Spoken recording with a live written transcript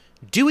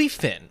Dewey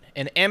Finn,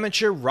 an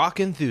amateur rock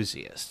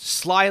enthusiast,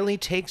 slyly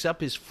takes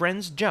up his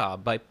friend's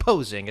job by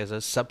posing as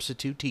a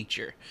substitute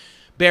teacher.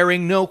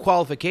 Bearing no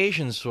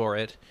qualifications for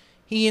it,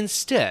 he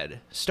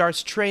instead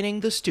starts training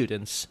the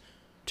students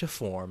to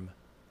form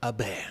a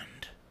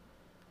band.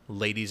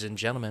 Ladies and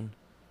gentlemen,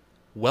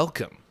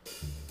 welcome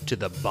to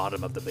the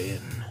bottom of the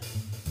bin.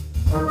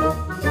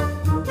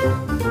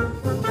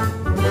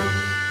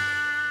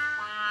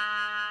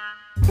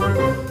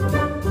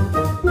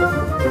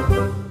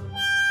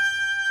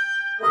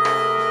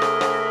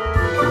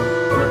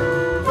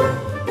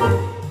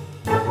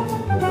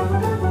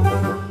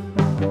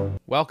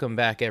 Welcome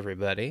back,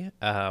 everybody.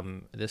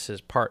 This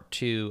is part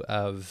 2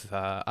 of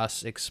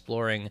us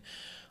exploring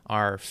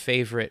our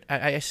favorite.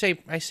 I say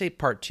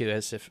part 2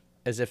 as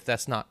if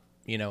that's not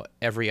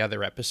every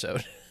other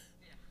episode.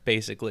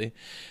 Basically,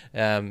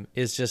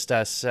 is just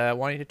us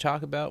wanting to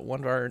talk about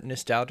one of our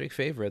nostalgic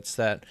favorites.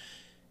 That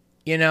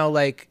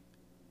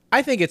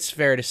I think it's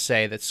fair to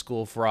say that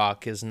School of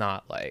Rock is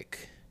not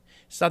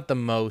it's not the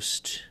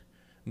most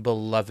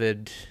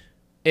beloved.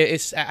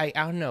 I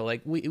don't know,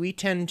 we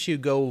tend to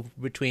go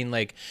between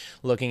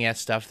looking at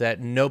stuff that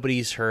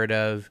nobody's heard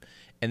of,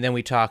 and then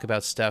we talk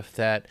about stuff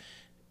that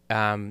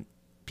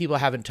people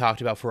haven't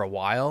talked about for a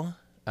while,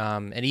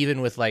 and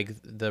even with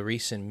the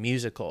recent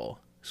musical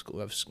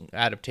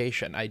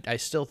adaptation, I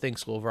still think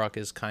School of Rock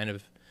is kind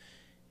of,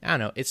 I don't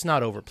know, it's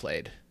not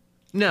overplayed.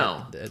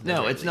 No,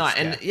 it's not.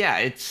 And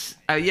it's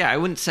I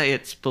wouldn't say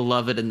it's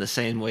beloved in the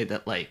same way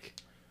that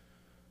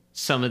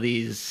some of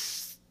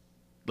these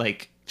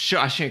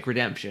Shawshank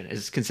Redemption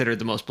is considered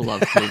the most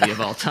beloved movie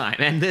of all time,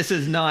 and this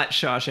is not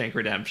Shawshank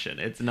Redemption.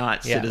 It's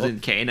not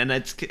Citizen Kane, and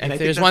I think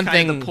that's one kind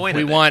thing of the point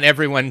we of it. want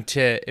everyone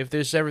to. If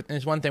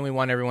there's one thing we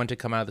want everyone to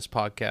come out of this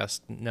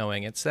podcast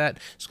knowing, it's that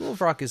School of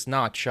Rock is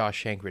not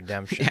Shawshank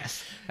Redemption.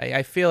 Yes,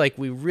 I feel like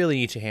we really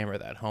need to hammer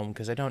that home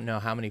because I don't know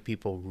how many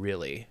people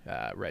really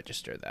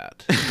register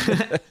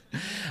that.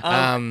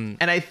 and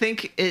I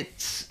think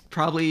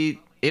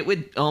it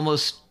would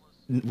almost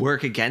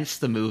work against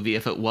the movie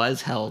if it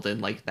was held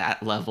in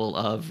that level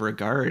of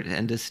regard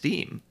and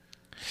esteem.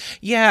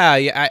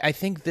 Yeah, I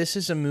think this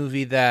is a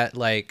movie that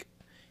I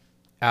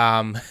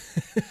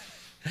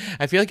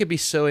feel like it'd be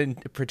so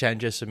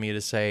pretentious of me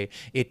to say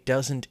it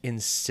doesn't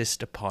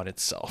insist upon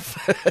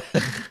itself.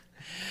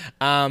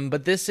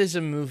 But this is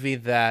a movie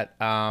that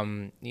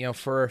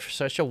for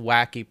such a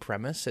wacky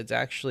premise, it's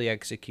actually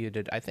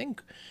executed, I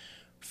think,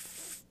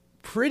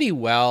 pretty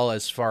well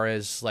as far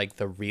as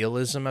the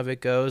realism of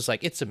it goes.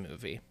 It's a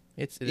movie.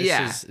 It's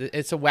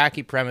a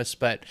wacky premise,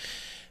 but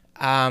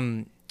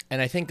and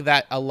I think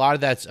that a lot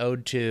of that's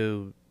owed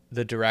to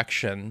the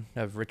direction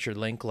of Richard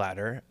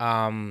Linklater.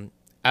 I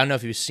don't know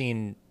if you've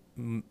seen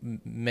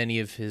many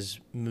of his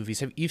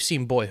movies. You've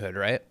seen Boyhood,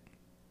 right?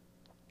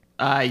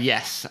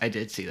 Yes, I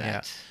did see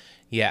that.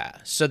 Yeah.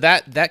 So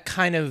that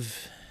kind of.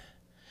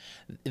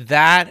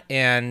 That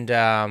and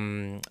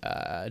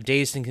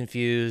Dazed and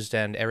Confused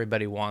and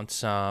Everybody Wants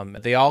Some,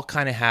 they all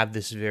kind of have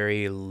this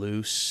very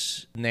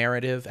loose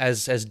narrative,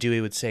 as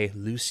Dewey would say,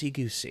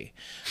 loosey-goosey.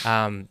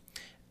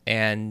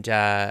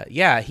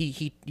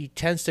 He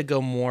tends to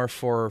go more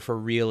for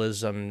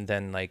realism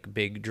than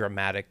big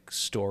dramatic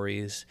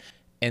stories.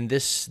 And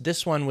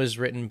this one was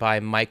written by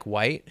Mike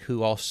White,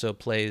 who also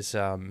plays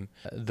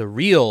the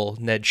real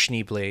Ned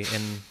Schneebly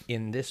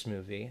in this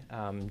movie,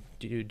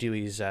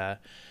 Dewey's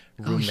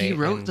roommate. He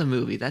wrote the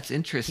movie. That's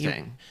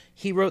interesting.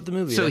 He wrote the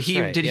movie. So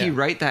he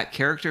write that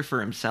character for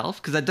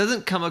himself? Because that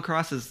doesn't come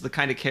across as the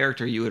kind of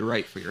character you would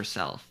write for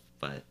yourself.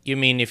 But you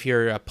mean if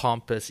you're a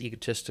pompous,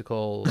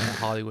 egotistical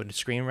Hollywood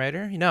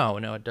screenwriter? No,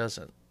 it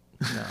doesn't.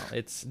 No,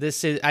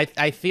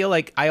 I feel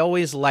like I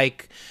always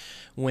like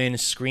when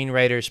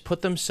screenwriters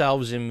put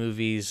themselves in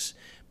movies,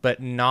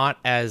 but not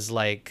as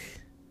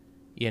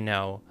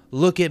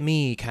look at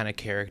me kind of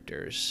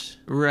characters,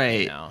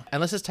 right?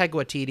 Unless it's Taika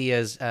Waititi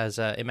as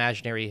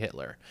imaginary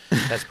Hitler,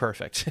 that's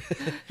perfect.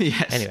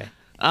 Yes. Anyway,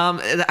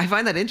 I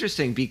find that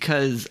interesting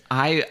because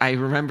I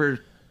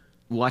remember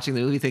watching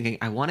the movie thinking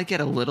I want to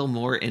get a little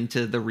more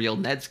into the real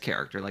Ned's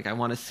character. I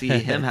want to see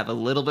him have a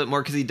little bit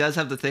more, because he does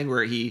have the thing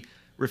where he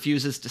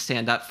refuses to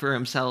stand up for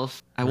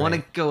himself. I want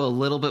to go a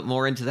little bit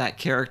more into that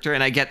character,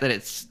 and I get that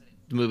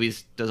the movie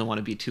doesn't want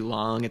to be too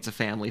long. It's a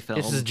family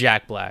film. This is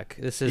Jack Black.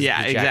 This is the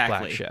Jack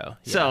Black show.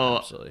 Yeah, so,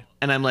 absolutely.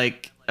 And I'm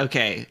like,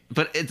 okay,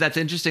 but that's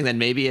interesting. Then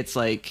maybe it's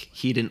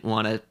he didn't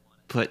want to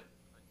put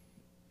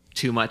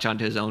too much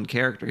onto his own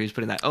character. He's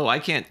putting that, I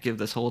can't give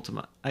this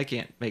I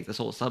can't make this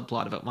whole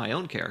subplot about my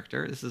own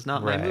character. This is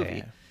not my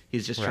movie.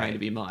 He's just trying to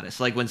be modest.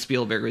 When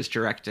Spielberg was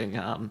directing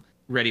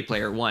Ready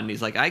Player One,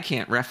 he's like, I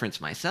can't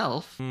reference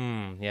myself.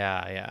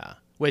 Yeah.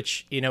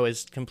 Which,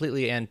 is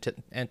completely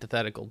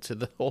antithetical to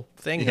the whole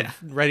thing of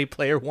Ready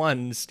Player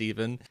One,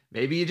 Steven.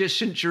 Maybe you just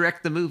shouldn't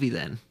direct the movie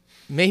then.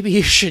 Maybe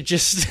you should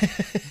just...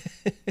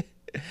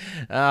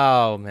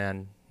 Oh,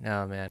 man.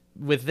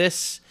 With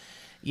this,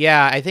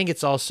 I think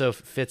it's also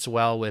fits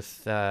well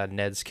with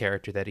Ned's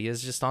character, that he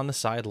is just on the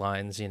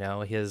sidelines,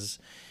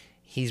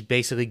 he's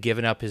basically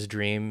given up his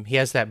dream. He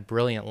has that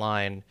brilliant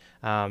line,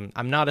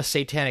 I'm not a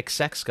satanic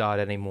sex god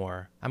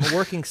anymore. I'm a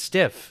working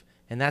stiff,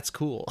 and that's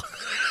cool.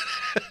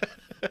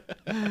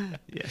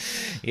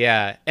 Yes.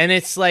 Yeah, and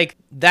it's like,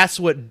 that's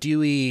what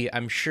Dewey,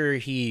 I'm sure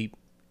he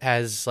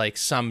has like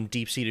some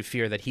deep-seated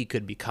fear that he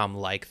could become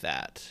like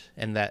that,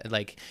 and that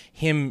like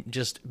him,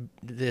 just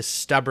this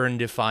stubborn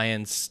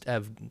defiance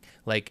of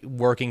like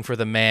working for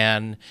the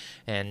man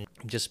and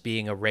just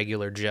being a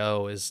regular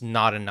Joe is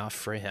not enough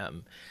for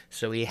him,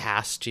 so he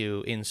has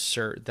to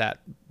insert that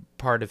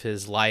part of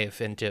his life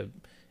into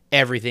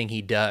everything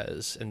he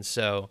does. And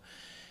so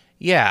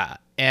yeah,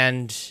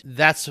 and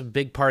that's a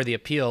big part of the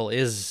appeal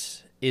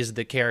is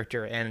the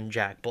character and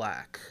Jack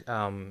Black.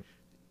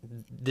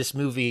 This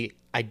movie,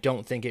 I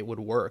don't think it would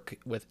work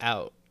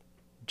without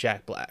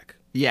Jack Black.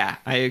 Yeah,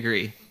 I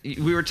agree.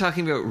 We were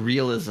talking about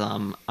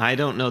realism. I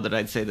don't know that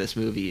I'd say this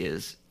movie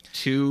is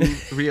too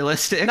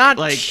realistic. Not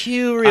like,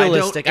 too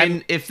realistic.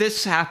 And if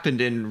this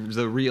happened in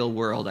the real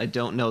world, I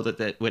don't know that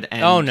that would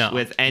end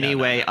with any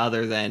way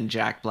other than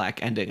Jack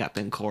Black ending up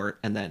in court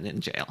and then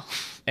in jail.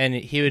 And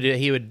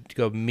he would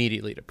go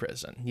immediately to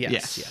prison.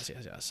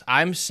 Yes.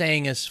 I'm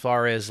saying, as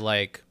far as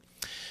like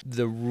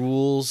the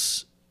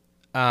rules,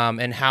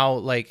 and how,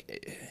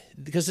 like,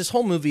 because this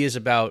whole movie is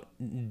about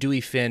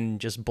Dewey Finn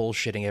just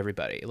bullshitting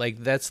everybody. Like,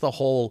 that's the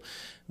whole,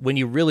 when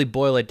you really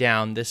boil it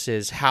down, this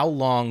is, how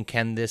long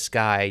can this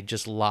guy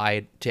just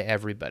lie to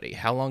everybody?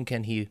 How long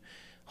can he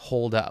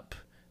hold up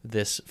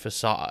this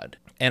facade?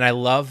 And I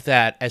love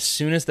that as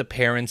soon as the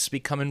parents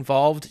become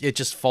involved, it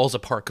just falls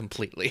apart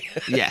completely.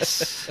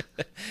 Yes.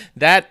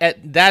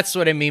 That's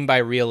what I mean by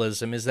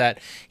realism, is that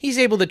he's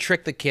able to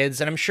trick the kids.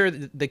 And I'm sure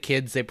the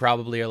kids, they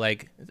probably are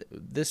like,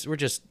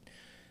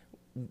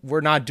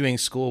 we're not doing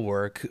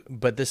schoolwork,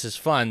 but this is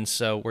fun,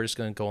 so we're just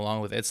going to go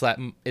along with it.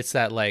 It's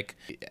that like,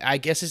 I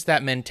guess it's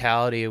that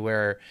mentality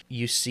where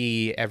you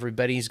see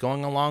everybody's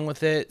going along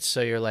with it,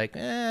 so you're like,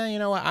 you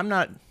know what, I'm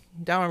not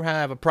down to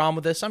have a problem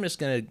with this. I'm just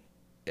going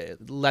to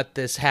let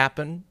this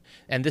happen.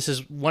 And this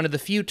is one of the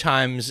few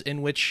times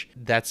in which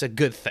that's a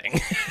good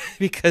thing,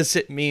 because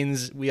it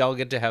means we all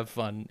get to have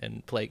fun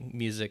and play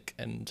music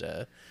and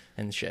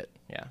shit.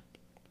 Yeah.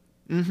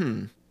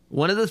 Mm-hmm.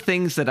 One of the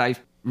things that I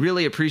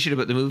really appreciate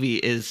about the movie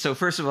is, so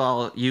first of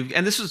all,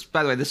 and this was,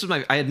 by the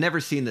way, I had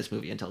never seen this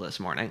movie until this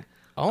morning.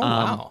 Oh,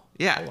 wow.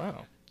 Yeah. Oh,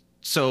 wow.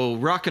 So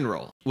rock and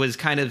roll was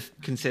kind of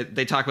considered,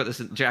 they talk about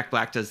this, Jack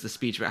Black does the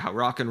speech about how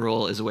rock and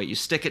roll is a way you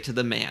stick it to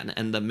the man,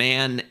 and the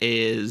man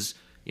is,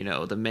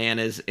 the man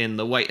is in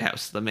the White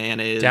House. The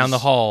man is down the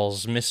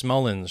halls. Miss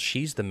Mullins,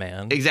 she's the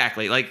man.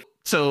 Exactly. Like,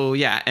 so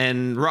yeah,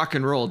 and rock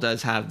and roll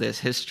does have this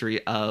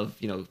history of,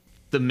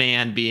 the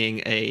man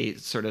being a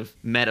sort of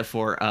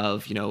metaphor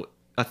of,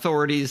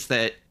 authorities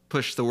that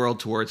push the world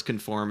towards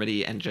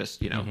conformity and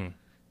just,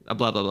 a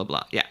blah, blah, blah,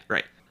 blah. Yeah,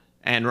 right.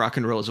 And rock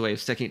and roll is a way of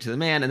sticking it to the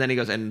man. And then he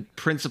goes, and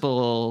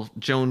Principal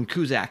Joan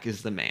Cusack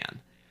is the man.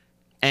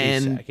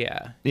 And Cusack,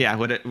 yeah.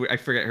 Yeah, I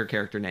forget her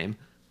character name.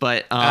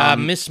 But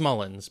Miss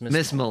Mullins.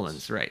 Miss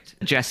Mullins, right.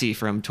 Jessie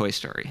from Toy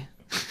Story.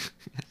 Yes.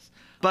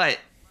 But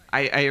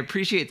I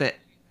appreciate that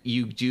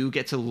you do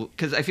get to,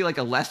 because I feel like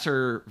a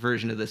lesser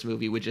version of this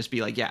movie would just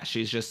be like, yeah,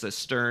 she's just a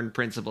stern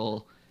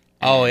principal.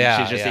 Oh, yeah.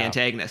 She's just the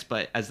antagonist.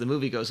 But as the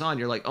movie goes on,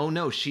 you're like, oh,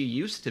 no, she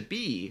used to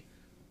be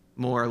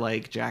more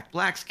like Jack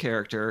Black's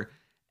character.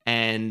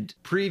 And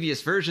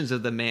previous versions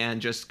of the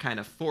man just kind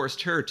of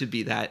forced her to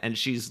be that. And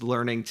she's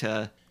learning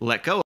to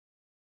let go.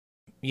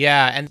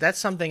 Yeah, and that's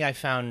something I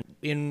found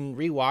in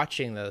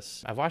rewatching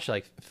this. I've watched it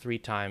like 3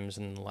 times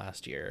in the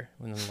last year,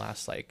 in the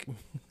last like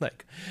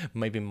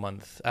maybe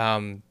month.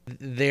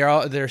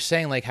 They're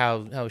saying like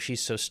how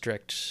she's so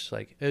strict.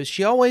 Like, is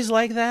she always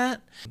like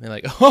that? And they're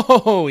like,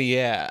 oh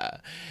yeah,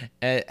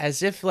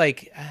 as if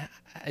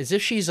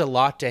she's a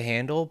lot to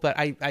handle. But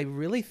I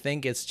really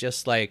think it's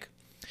just like,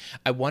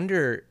 I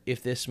wonder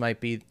if this might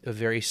be a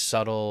very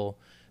subtle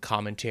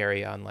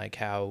commentary on like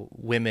how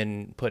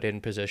women put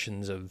in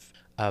positions of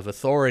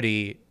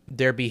authority,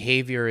 their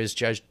behavior is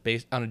judged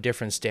based on a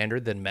different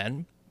standard than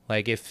men.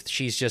 Like, if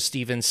she's just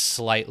even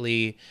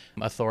slightly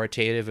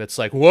authoritative, it's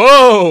like,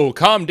 whoa,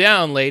 calm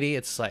down, lady.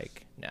 It's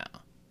like, no.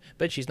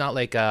 But she's not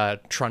like a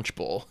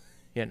Trunchbull,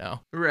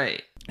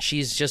 Right.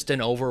 She's just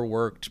an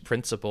overworked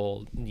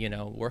principal,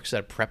 works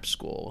at prep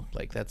school.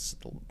 Like, I'm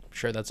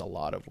sure that's a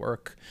lot of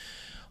work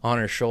on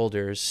her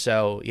shoulders.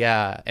 So,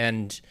 yeah.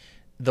 And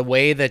the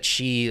way that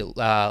she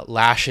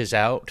lashes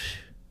out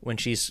when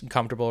she's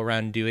comfortable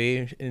around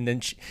Dewey, and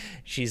then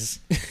she's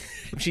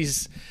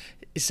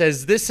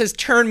says, this has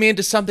turned me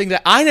into something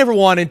that I never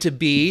wanted to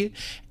be.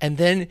 And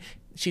then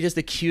she does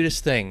the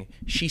cutest thing.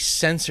 She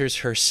censors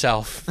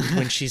herself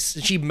when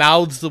she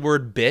mouths the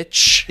word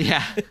bitch.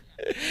 Yeah.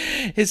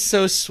 It's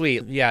so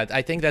sweet. Yeah,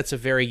 I think that's a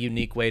very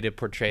unique way to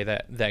portray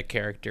that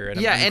character,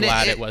 and I'm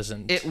glad it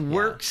wasn't. It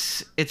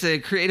works. It's a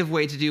creative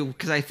way to do,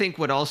 because I think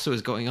what also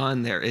is going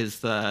on there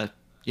is the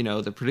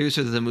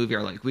producers of the movie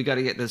are like, we got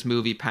to get this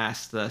movie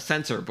past the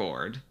censor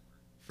board.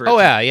 For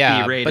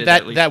but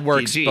that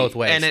works PG. both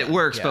ways. And it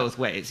works both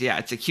ways. Yeah,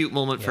 it's a cute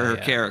moment for her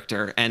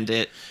character, and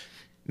it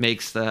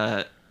makes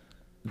the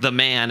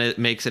man, it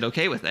makes it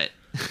okay with it.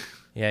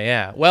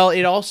 Yeah. Well,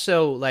 it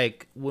also,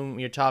 like, when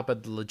you're talking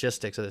about the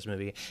logistics of this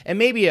movie, and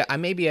maybe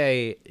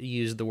I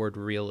used the word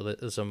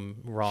realism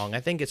wrong.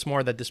 I think it's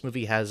more that this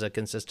movie has a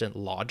consistent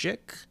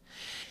logic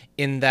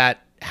in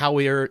that how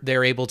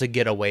they're able to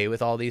get away with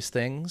all these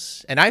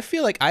things. And I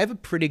feel like I have a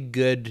pretty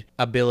good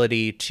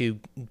ability to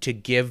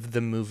give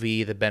the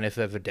movie the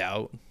benefit of a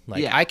doubt.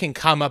 Like, Yeah. I can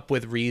come up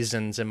with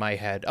reasons in my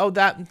head,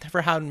 that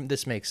for how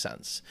this makes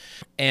sense.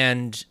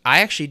 And I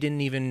actually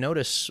didn't even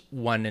notice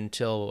one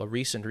until a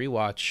recent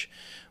rewatch.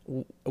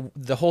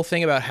 The whole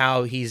thing about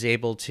how he's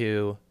able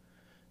to.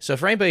 So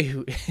for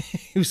anybody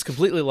who's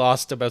completely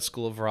lost about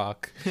School of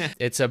Rock,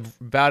 it's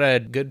about a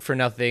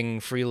good-for-nothing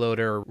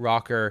freeloader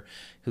rocker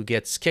who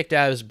gets kicked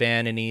out of his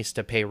band and needs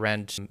to pay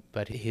rent.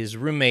 But his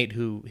roommate,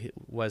 who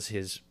was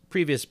his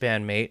previous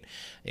bandmate,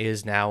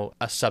 is now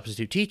a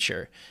substitute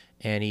teacher.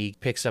 And he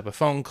picks up a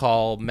phone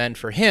call meant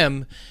for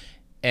him,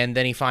 and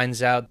then he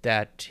finds out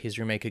that his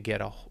roommate could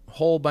get a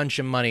whole bunch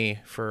of money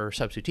for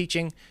substitute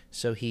teaching,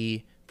 so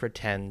he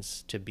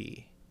pretends to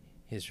be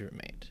his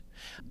roommate.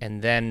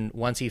 And then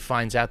once he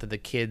finds out that the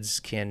kids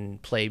can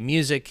play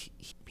music,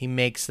 he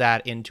makes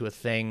that into a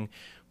thing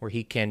where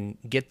he can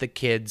get the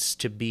kids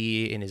to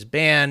be in his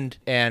band,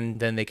 and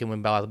then they can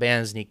win battle of the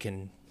bands, and he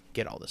can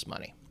get all this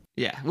money.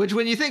 Yeah, which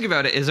when you think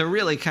about it is a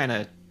really kind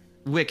of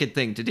wicked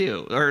thing to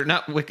do. Or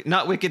not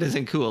wicked as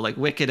in cool, like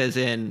wicked as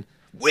in...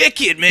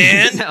 Wicked,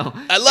 man! No,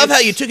 I love how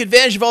you took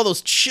advantage of all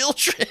those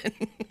children.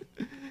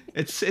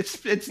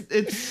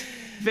 It's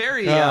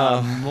very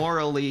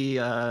morally.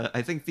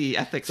 I think the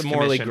ethics. It's a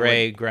morally commission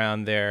gray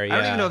ground there. Yeah. I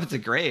don't even know if it's a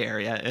gray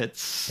area.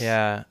 It's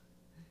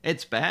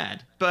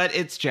bad, but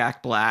it's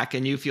Jack Black,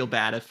 and you feel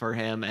bad for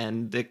him,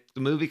 and the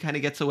movie kind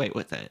of gets away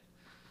with it.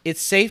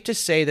 It's safe to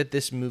say that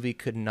this movie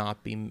could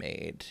not be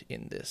made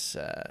in this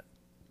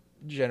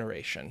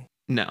generation.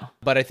 No,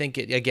 but I think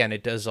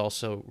it does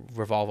also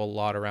revolve a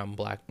lot around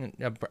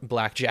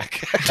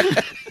blackjack.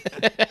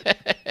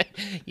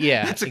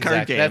 Yeah, it's a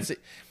card game.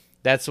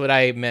 That's what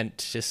I meant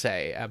to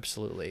say.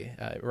 Absolutely,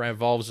 it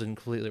revolves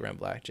completely around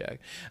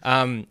blackjack.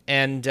 And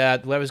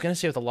what I was going to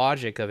say with the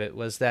logic of it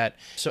was that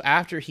so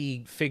after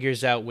he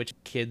figures out which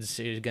kids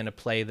are going to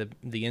play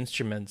the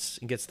instruments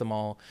and gets them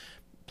all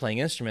playing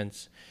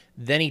instruments,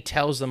 then he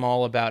tells them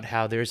all about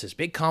how there's this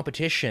big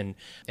competition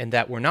and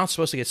that we're not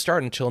supposed to get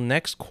started until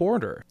next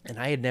quarter. And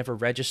I had never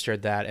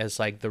registered that as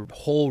like the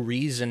whole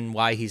reason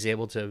why he's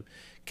able to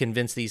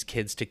convince these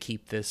kids to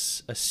keep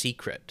this a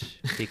secret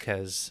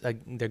because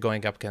they're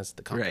going up against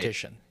the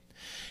competition.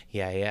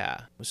 Right.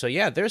 Yeah. So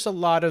yeah, there's a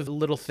lot of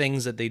little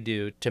things that they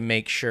do to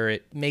make sure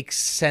it makes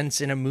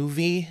sense in a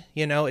movie.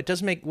 You know,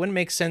 wouldn't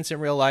make sense in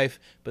real life,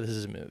 but this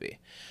is a movie.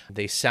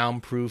 They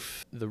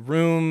soundproof the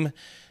room.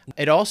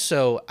 It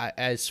also,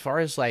 as far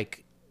as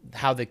like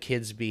how the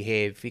kids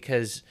behave,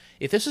 because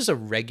if this is a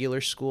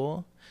regular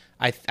school,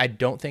 I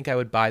don't think I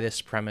would buy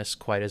this premise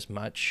quite as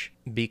much,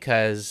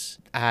 because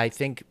I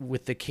think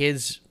with the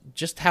kids,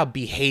 just how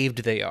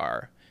behaved they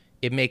are,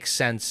 it makes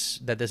sense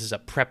that this is a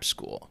prep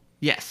school.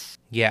 Yes.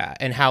 Yeah,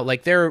 and how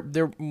like they're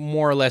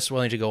more or less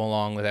willing to go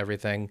along with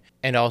everything,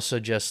 and also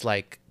just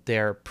like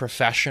their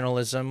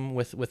professionalism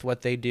with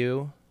what they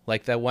do.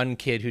 Like that one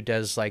kid who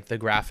does like the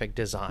graphic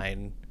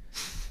design.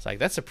 It's like,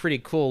 that's a pretty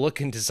cool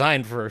looking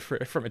design from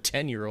a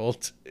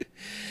 10-year-old.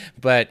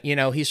 But, you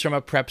know, he's from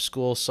a prep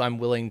school, so I'm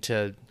willing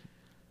to,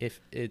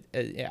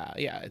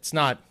 it's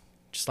not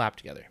slapped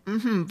together.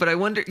 Mm-hmm, but I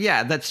wonder,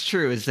 yeah, that's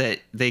true, is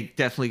that they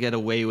definitely get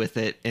away with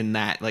it in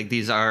that, like,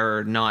 these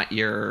are not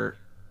your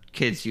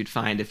kids you'd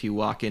find if you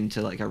walk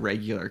into, like, a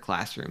regular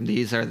classroom.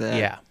 These are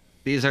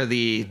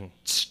the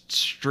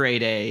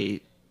straight A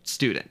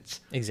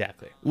students.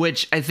 Exactly.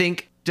 Which I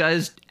think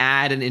does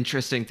add an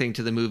interesting thing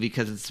to the movie,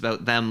 because it's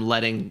about them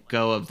letting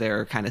go of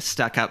their kind of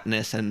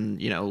stuck-upness and,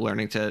 you know,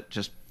 learning to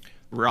just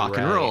rock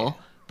and roll.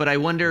 But I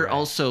wonder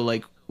also,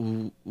 like,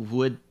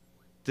 would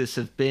this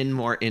have been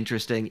more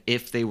interesting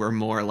if they were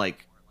more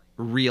like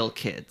real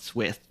kids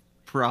with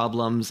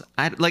problems?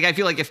 I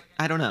feel like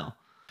I don't know.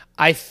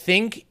 I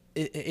think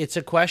it's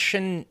a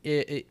question.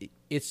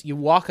 It's you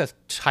walk a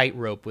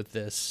tightrope with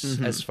this,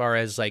 as far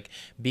as like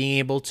being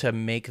able to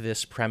make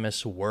this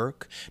premise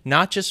work,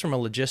 not just from a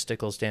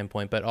logistical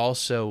standpoint, but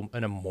also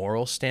in a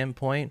moral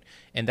standpoint.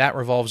 And that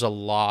revolves a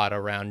lot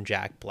around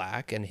Jack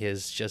Black and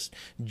his just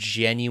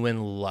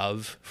genuine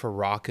love for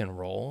rock and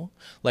roll.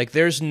 Like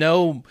there's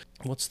no,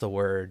 what's the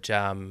word,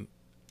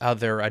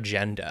 other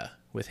agenda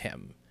with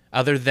him,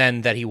 other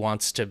than that he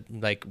wants to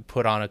like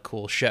put on a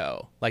cool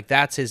show. Like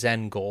that's his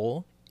end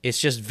goal. It's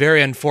just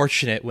very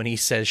unfortunate when he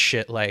says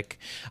shit like,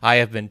 I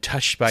have been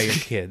touched by your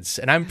kids,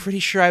 and I'm pretty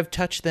sure I've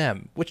touched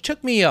them, which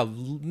took me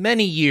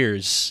many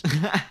years,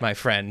 my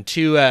friend,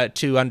 to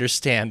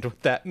understand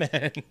what that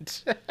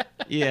meant.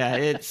 Yeah,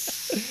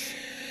 it's...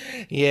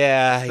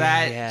 Yeah,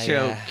 That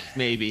joke yeah.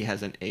 maybe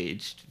hasn't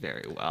aged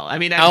very well. I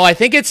mean, Oh, I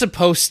think it's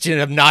supposed to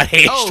have not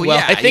aged well.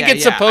 yeah, I think yeah,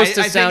 it's yeah. supposed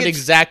to I think sound it's-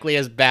 exactly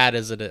as bad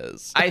as it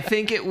is. I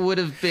think it would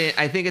have been.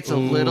 I think it's a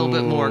little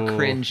bit more Ooh.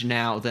 cringe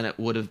now than it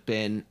would have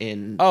been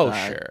in Oh,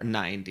 sure.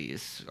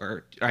 90s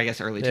or I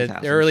guess early The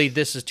 2000s.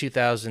 this is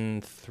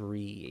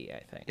 2003, I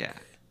think. Yeah.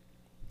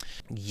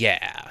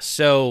 Yeah.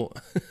 So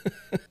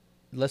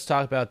let's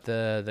talk about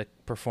the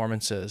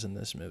performances in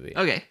this movie.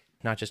 Okay.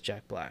 Not just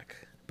Jack Black,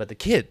 but the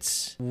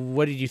kids.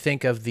 What did you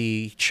think of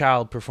the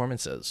child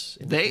performances?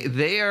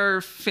 They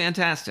are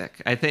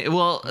fantastic. I think.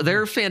 Well,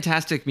 they're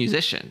fantastic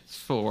musicians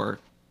for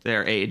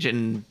their age,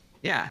 and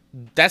yeah,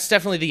 That's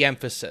definitely the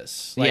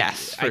emphasis.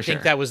 Yes, for I think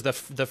sure. that was the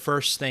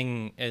first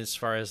thing as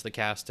far as the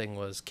casting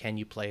was, can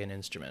you play an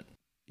instrument?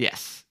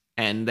 yes,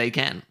 and they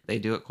can. They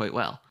do it quite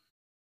well.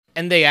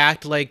 And they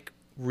act like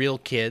real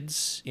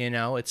kids, you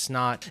know. It's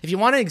not, if you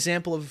want an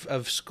example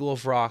of School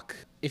of Rock,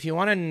 if you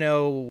want to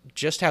know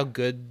just how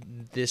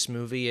good this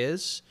movie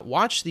is,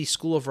 watch the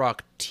School of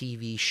Rock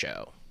TV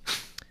show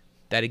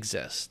that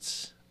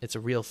exists. It's a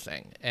real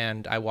thing,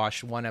 and I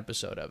watched one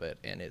episode of it,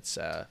 and it's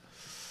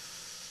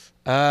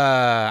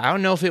I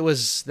don't know if it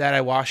was that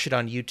I watched it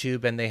on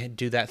YouTube and they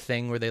do that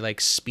thing where they like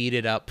speed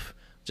it up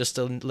just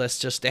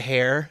a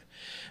hair,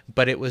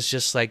 but it was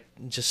just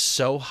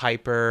so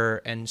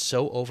hyper and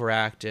so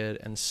overacted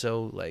and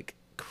so like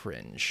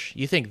cringe.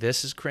 You think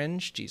this is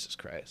cringe? Jesus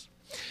Christ.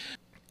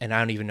 And I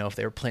don't even know if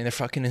they were playing their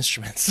fucking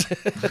instruments.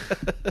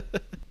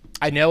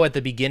 I know at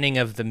the beginning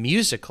of the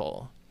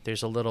musical,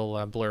 there's a little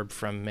blurb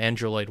from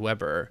Andrew Lloyd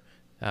Webber,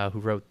 who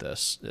wrote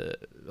this,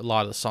 a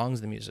lot of the songs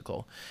of the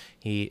musical,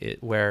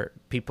 where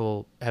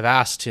people have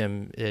asked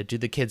him, do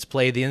the kids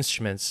play the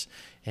instruments?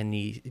 And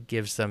he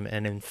gives them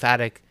an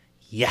emphatic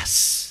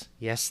yes.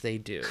 Yes, they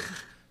do.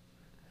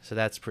 So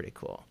that's pretty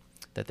cool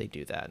that they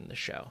do that in the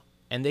show.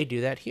 And they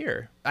do that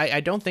here. I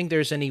don't think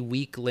there's any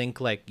weak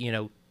link, like, you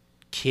know,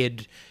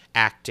 kid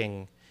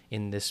acting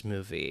in this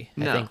movie.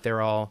 No. I think they're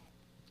all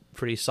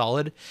pretty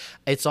solid.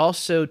 It's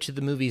also to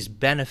the movie's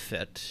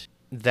benefit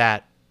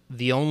that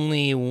the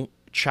only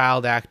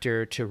child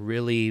actor to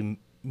really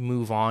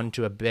move on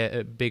to a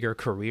bigger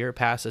career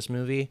past this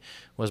movie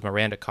was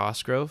Miranda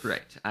Cosgrove.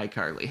 Right,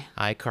 iCarly.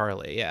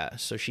 iCarly, yeah.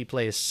 So she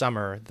plays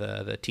Summer,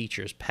 the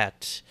teacher's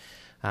pet.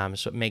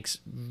 So it makes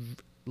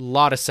a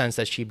lot of sense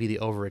that she'd be the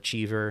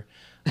overachiever.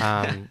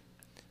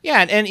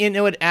 Yeah, and you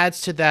know, it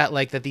adds to that,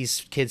 like, that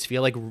these kids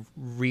feel like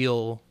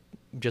real,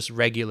 just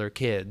regular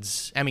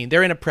kids. I mean,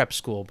 they're in a prep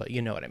school, but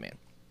you know what I mean.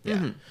 Yeah.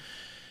 Mm-hmm.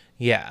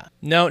 Yeah.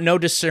 No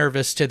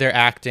disservice to their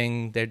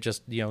acting. They're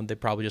just, you know, they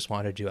probably just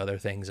want to do other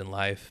things in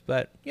life.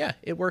 But yeah,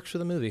 it works for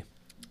the movie.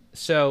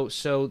 So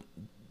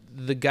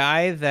the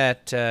guy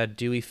that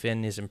Dewey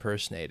Finn is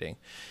impersonating,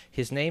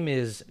 his name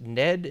is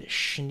Ned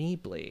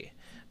Schneebly,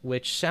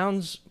 which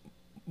sounds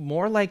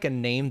more like a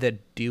name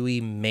that Dewey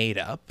made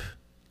up.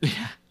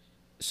 Yeah.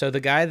 So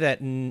the guy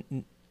that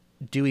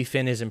Dewey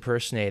Finn is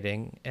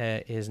impersonating,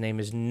 his name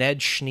is Ned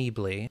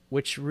Schneebly,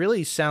 which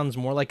really sounds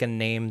more like a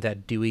name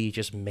that Dewey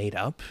just made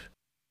up.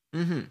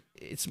 Mm-hmm.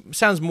 It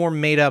sounds more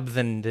made up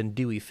than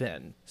Dewey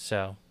Finn.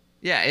 So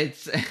yeah,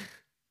 it's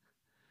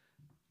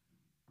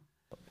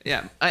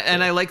yeah,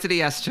 and I like that he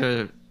has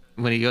to,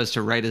 when he goes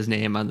to write his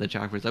name on the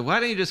chalkboard, like, why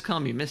don't you just call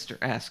me Mr.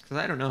 S? Because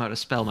I don't know how to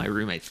spell my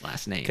roommate's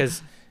last name.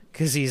 Because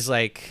he's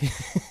like,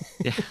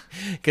 yeah,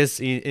 because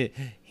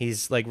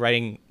he's like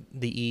writing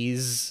the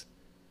E's.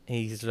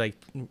 He's like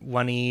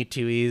 1 E,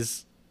 2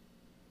 E's,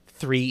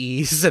 3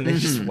 E's, and then he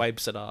just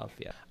wipes it off.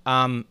 Yeah.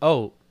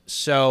 Oh,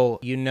 so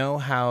you know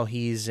how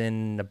he's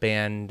in a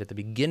band at the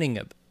beginning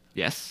of.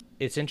 yes,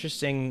 It's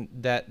interesting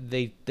that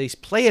they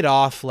play it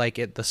off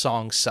like the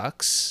song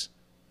sucks.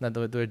 That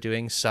what they're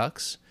doing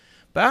sucks.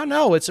 But I don't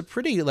know. It's a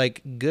pretty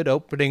like good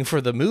opening for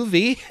the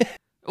movie.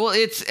 well,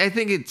 I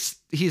think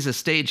he's a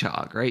stage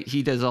hog, right?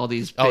 He does all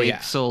these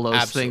big solo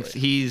things.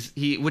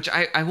 Which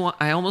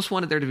I almost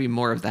wanted there to be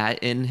more of that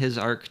in his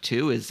arc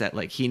too. Is that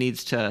like he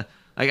needs to,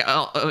 like,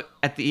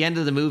 at the end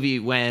of the movie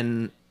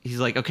when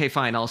he's like, okay,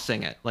 fine, I'll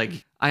sing it.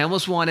 Like, I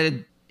almost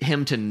wanted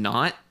him to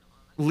not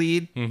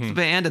lead the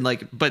band, and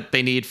like, but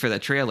they need for the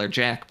trailer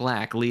Jack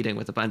Black leading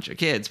with a bunch of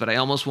kids. But I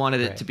almost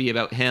wanted it to be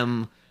about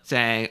him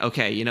saying,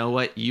 okay, you know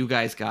what, you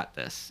guys got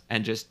this,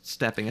 and just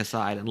stepping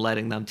aside and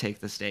letting them take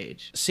the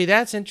stage. See,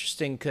 that's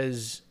interesting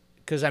because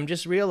I'm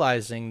just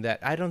realizing that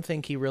I don't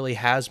think he really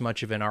has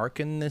much of an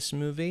arc in this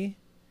movie.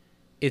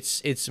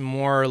 It's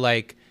more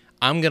like,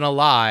 I'm going to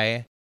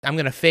lie, I'm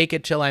going to fake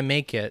it till I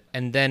make it,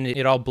 and then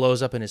it all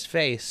blows up in his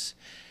face.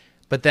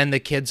 But then the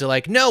kids are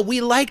like, no,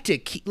 we liked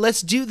it,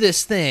 let's do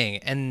this thing.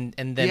 And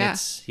then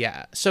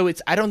So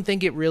I don't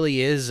think it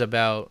really is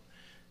about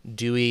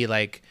Dewey,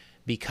 like,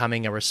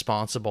 becoming a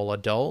responsible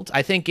adult.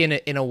 I think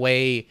in a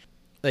way,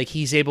 like,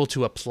 he's able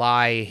to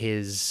apply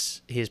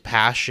his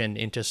passion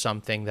into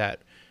something that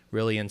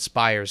really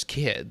inspires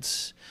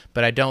kids,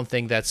 but I don't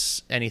think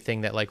that's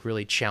anything that like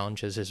really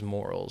challenges his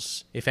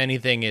morals. If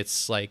anything,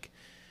 it's like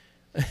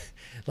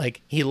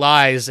like he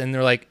lies and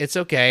they're like, it's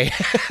okay.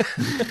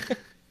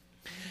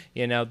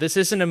 You know, this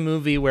isn't a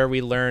movie where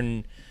we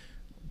learn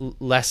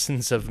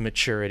lessons of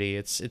maturity.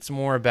 It's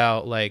more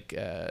about like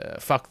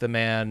fuck the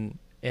man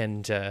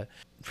and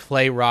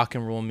play rock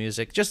and roll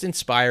music, just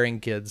inspiring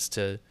kids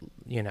to,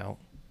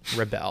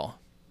 rebel,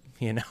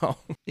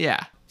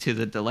 Yeah, to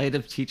the delight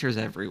of teachers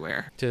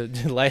everywhere. to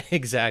like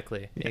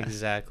exactly.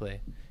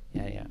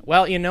 Yeah.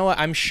 Well, you know what?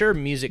 I'm sure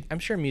music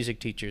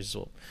teachers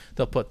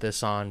they'll put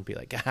this on and be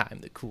like,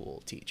 I'm the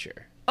cool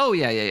teacher. Oh,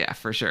 yeah,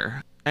 for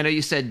sure. I know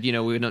you said, we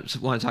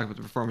don't want to talk about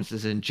the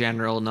performances in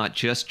general, not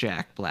just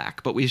Jack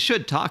Black, but we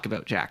should talk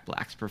about Jack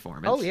Black's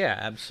performance. Oh, yeah,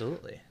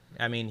 absolutely.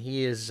 I mean,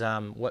 he is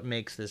what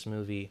makes this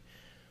movie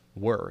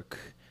work.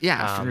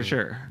 Yeah, for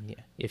sure. Yeah.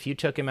 If you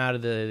took him out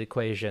of the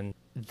equation,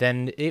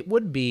 then it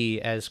would be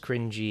as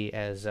cringy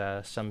as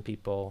some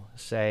people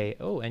say,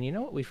 oh, and you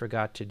know what we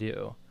forgot to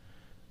do?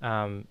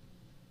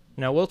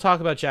 No, we'll talk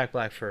about Jack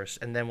Black first,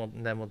 and then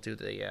we'll do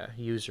the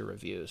user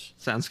reviews.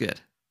 Sounds good.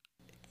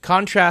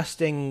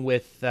 Contrasting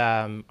with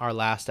our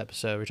last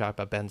episode, we talked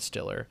about Ben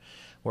Stiller,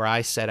 where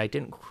I said I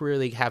didn't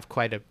really have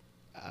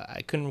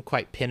I couldn't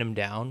quite pin him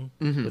down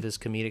with his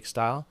comedic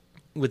style.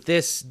 With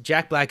this,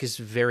 Jack Black is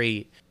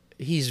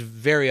he's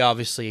very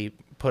obviously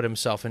put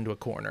himself into a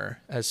corner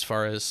as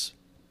far as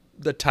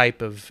the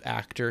type of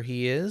actor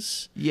he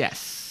is.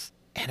 Yes.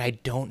 And I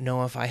don't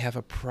know if I have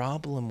a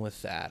problem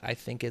with that. I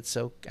think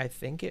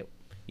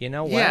you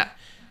know what? Yeah.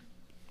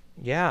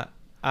 Yeah.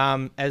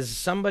 As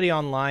somebody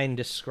online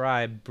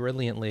described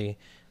brilliantly,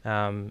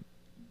 I'm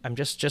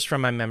just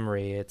from my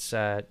memory, it's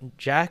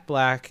Jack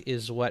Black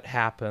is what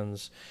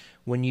happens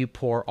when you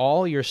pour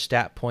all your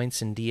stat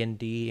points in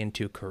D&D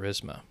into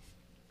charisma.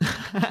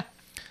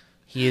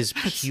 He is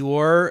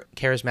pure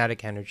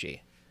charismatic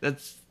energy.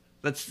 That's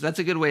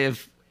a good way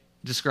of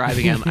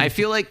describing him. I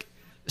feel like,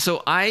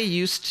 so I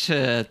used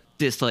to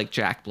dislike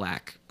Jack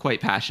Black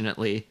quite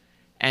passionately,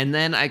 and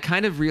then I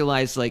kind of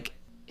realized like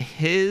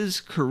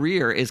his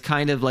career is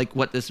kind of like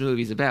what this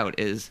movie's about,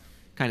 is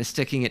kind of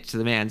sticking it to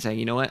the man, saying,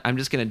 you know what, I'm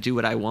just going to do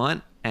what I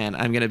want and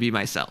I'm going to be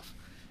myself.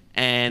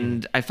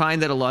 And I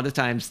find that a lot of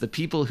times the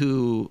people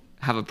who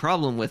have a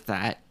problem with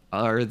that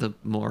are the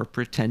more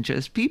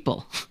pretentious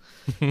people.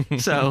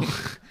 So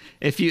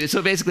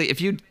basically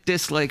if you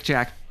dislike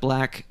Jack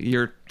Black,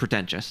 you're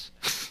pretentious.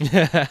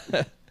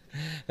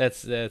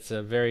 That's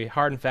a very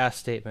hard and fast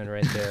statement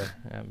right there.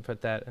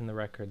 Put that in the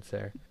records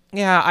there.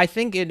 Yeah, I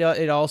think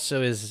it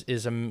also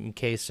is a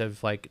case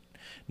of like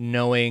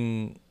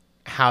knowing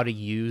how to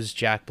use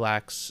Jack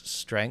Black's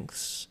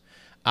strengths.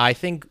 I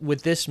think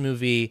with this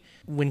movie,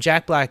 when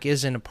Jack Black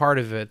isn't a part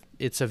of it,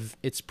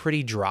 it's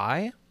pretty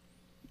dry.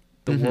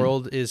 The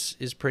world is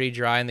pretty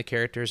dry, and the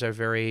characters are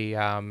very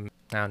I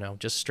don't know,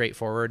 just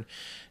straightforward.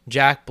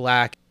 Jack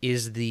Black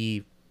is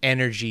the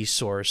energy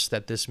source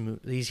that this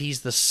movie,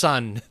 he's the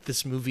sun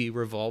this movie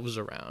revolves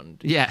around.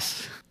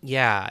 Yes.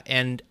 Yeah,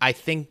 and I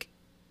think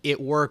it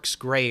works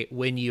great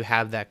when you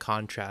have that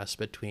contrast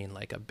between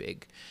like a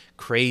big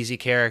crazy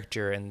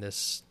character and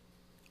this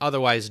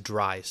otherwise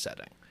dry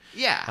setting.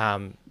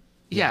 Yeah.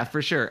 Yeah,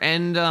 for sure.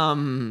 And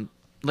I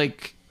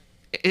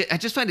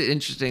just find it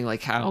interesting,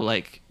 like how,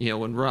 like,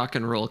 when rock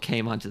and roll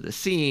came onto the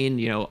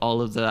scene,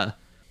 all of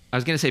I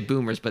was going to say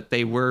boomers, but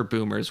they were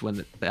boomers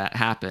when that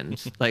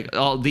happened. Like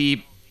all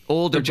the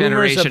older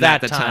generation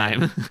at the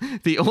time,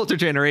 the older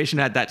generation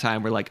at that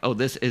time were like, oh,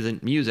 this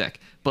isn't music.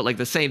 But like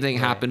the same thing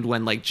happened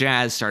when like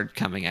jazz started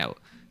coming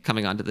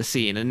onto the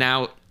scene. And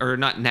now, or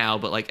not now,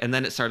 but like, and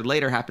then it started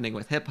later happening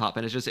with hip hop.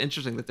 And it's just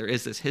interesting that there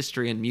is this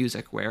history in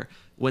music where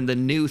when the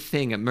new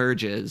thing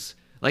emerges,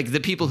 like the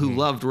people who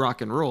loved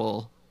rock and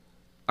roll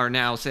are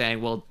now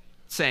saying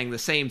the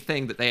same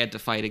thing that they had to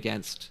fight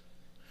against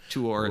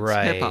towards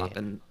hip hop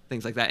and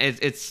things like that.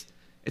 It's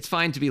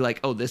fine to be like,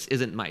 oh, this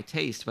isn't my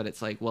taste, but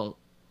it's like, well,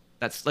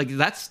 that's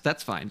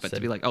fine. But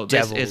to be like, oh,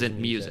 this isn't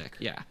music.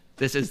 Yeah,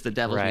 this is the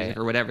devil's music,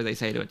 or whatever they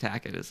say to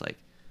attack it, is like,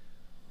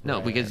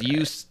 no, because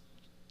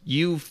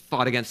you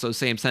fought against those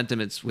same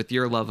sentiments with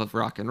your love of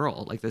rock and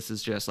roll. Like, this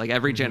is just like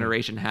every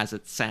generation has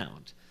its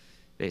sound,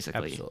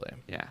 basically. Absolutely.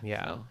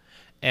 Yeah. So.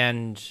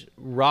 And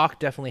rock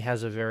definitely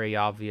has a very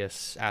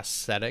obvious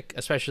aesthetic,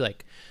 especially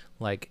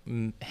like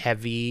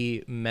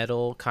heavy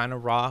metal kind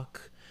of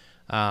rock,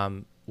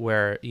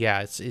 where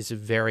it's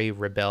very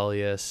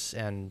rebellious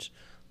and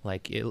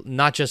like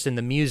not just in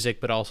the music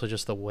but also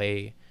just the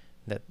way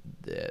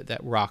that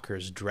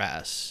rockers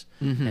dress.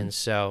 And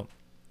so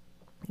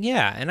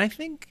and I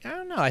think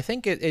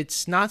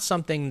it's not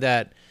something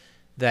that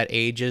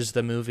ages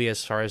the movie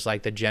as far as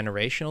like the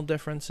generational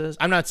differences.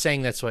 I'm not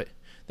saying that's what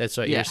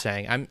you're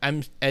saying.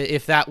 I'm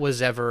if that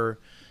was ever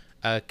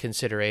a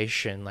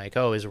consideration, like,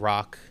 oh, is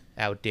rock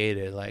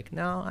outdated? Like,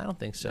 no, I don't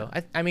think so.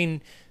 I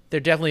mean,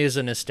 there definitely is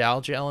a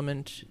nostalgia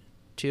element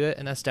to it,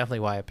 and that's definitely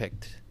why I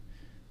picked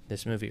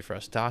this movie for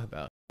us to talk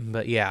about.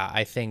 But yeah,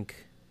 I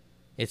think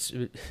it's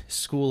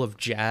School of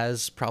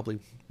Jazz probably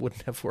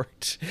wouldn't have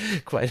worked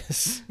quite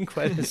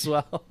as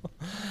well.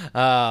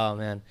 Oh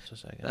man,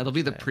 that'll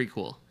be the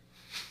prequel.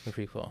 The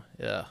prequel,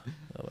 yeah.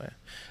 No way.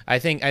 I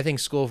think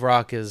School of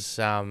Rock is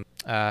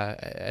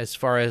as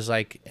far as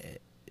like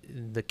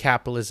the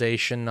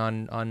capitalization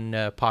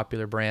on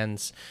popular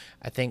brands.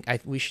 I think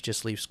we should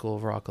just leave School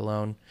of Rock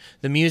alone.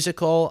 The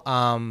musical,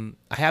 I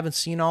haven't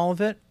seen all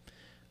of it,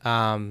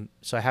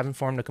 so I haven't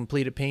formed a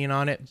complete opinion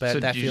on it. But So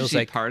that did you feels see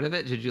like part of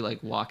it? Did you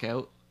like walk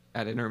out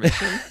at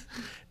intermission?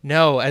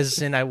 no,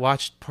 as in I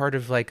watched part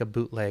of like a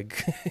bootleg.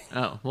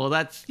 Oh, well,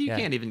 that's you Yeah.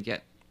 can't even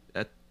get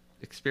a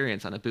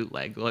experience on a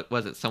bootleg. What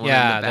was it? Someone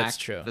Yeah, in the back that's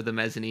true. of the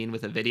mezzanine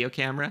with a video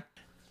camera?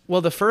 Well,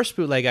 the first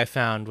bootleg I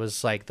found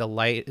was like the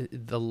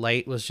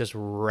light was just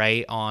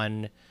right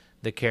on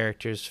the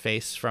character's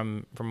face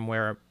from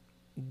where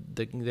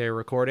they're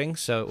recording,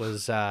 so it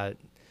was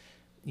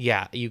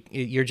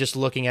you're just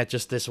looking at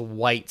just this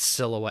white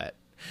silhouette.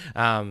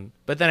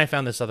 But then I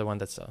found this other one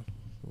that's a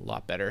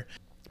lot better.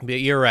 But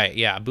you're right,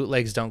 yeah,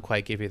 bootlegs don't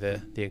quite give you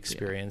the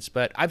experience. Yeah.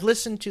 But I've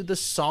listened to the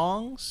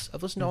songs.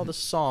 I've listened to all the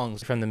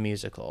songs from the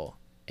musical,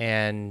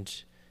 and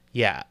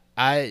yeah,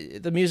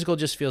 the musical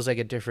just feels like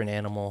a different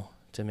animal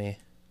to me.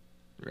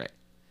 Right.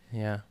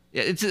 Yeah.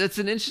 Yeah, it's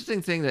an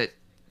interesting thing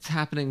that's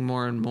happening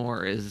more and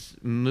more is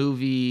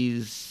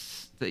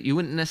movies that you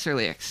wouldn't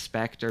necessarily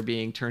expect are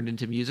being turned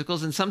into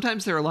musicals, and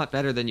sometimes they're a lot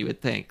better than you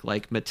would think.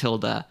 Like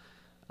Matilda,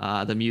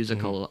 the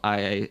musical.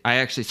 I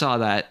actually saw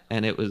that,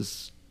 and it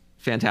was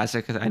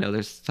fantastic. I know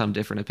there's some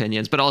different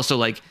opinions, but also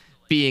like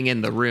being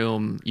in the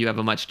room, you have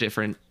a much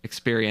different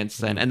experience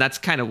then, and that's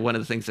kind of one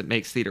of the things that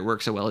makes theater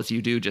work so well is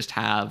you do just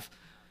have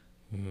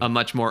a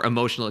much more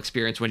emotional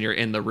experience when you're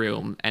in the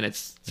room, and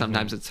it's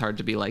sometimes it's hard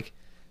to be like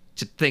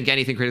to think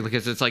anything critically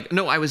because it's like,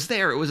 no, I was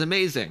there, it was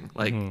amazing.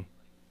 Like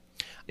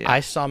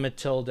I saw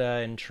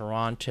Matilda in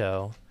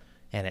Toronto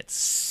and it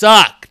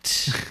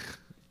sucked.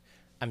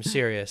 I'm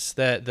serious.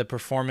 The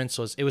performance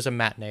was a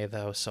matinee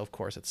though, so of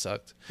course it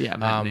sucked. Yeah,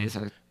 matinees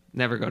I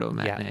never go to a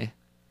matinee.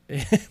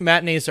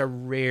 Matinees are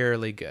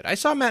rarely good. I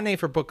saw a matinee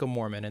for Book of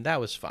Mormon and that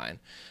was fine.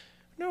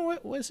 No,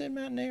 what was it,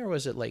 matinee or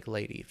was it like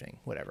late evening?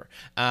 Whatever.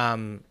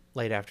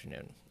 Late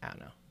afternoon. I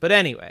don't know. But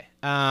anyway,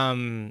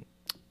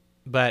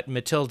 but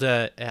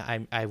Matilda,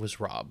 I was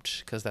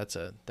robbed because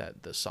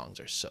the songs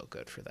are so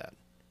good for that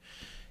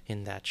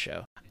in that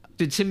show.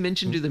 Did Tim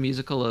Minchin do the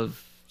musical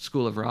of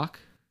School of Rock?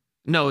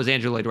 No, it was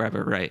Andrew Lloyd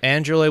Webber, right?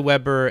 Andrew Lloyd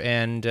Webber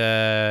and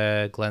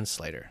Glenn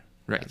Slater.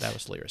 Right. That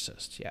was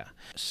lyricist, yeah.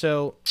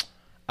 So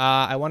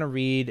I want to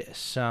read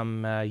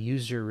some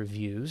user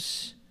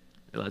reviews.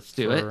 Let's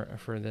do it.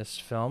 For this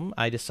film.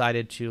 I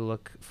decided to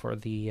look for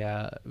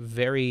the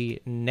very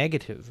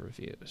negative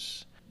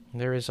reviews.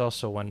 There is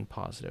also one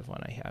positive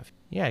one I have.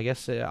 Yeah, I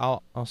guess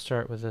I'll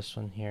start with this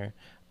one here.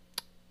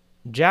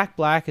 Jack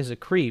Black is a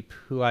creep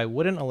who I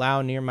wouldn't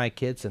allow near my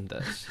kids in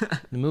this.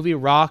 The movie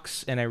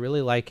rocks and I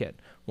really like it.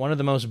 One of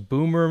the most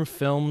boomer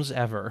films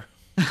ever.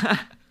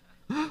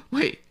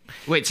 Wait,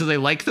 so they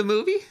like the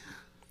movie?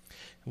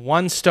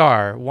 1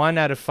 star, 1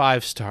 out of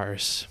 5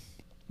 stars.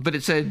 But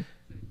it said...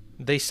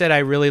 They said I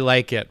really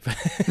like it.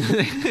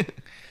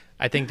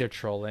 I think they're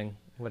trolling,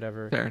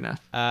 whatever. Fair enough.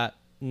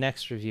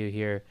 Next review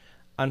here.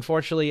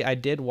 Unfortunately, I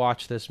did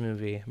watch this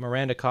movie.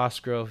 Miranda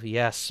Cosgrove,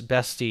 yes,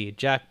 bestie.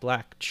 Jack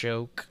Black,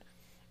 joke.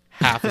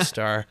 Half a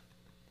star.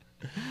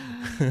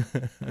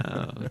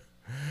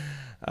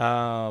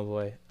 Oh,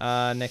 boy.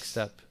 Next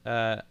up.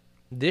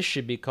 This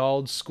should be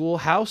called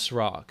Schoolhouse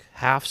Rock.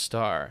 Half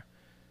star.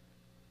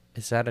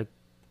 Is that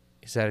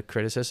a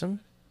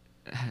criticism?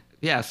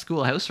 Yeah,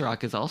 Schoolhouse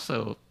Rock is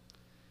also...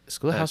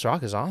 Schoolhouse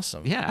Rock is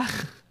awesome. Yeah.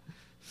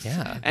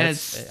 Yeah. And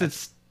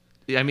it's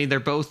I mean, they're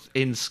both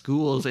in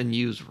schools and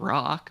use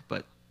rock,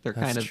 but they're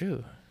kind of... That's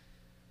true.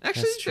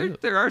 Actually, That's true.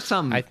 there are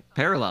some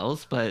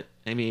parallels, but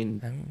I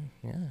mean...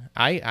 yeah.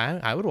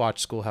 I would watch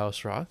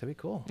Schoolhouse Rock. That'd be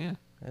cool. Yeah.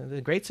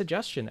 The great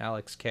suggestion,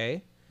 Alex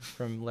K.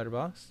 from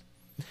Letterboxd.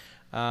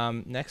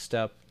 Next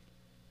up,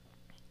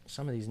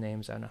 some of these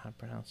names, I don't know how to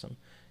pronounce them.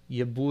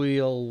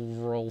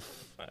 Yabuil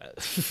Rolf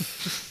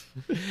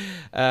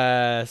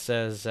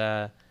says,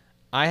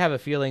 I have a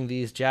feeling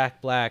these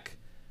Jack Black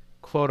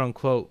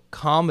quote-unquote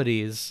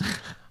comedies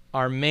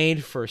are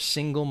made for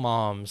single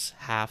moms.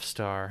 Half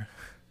star.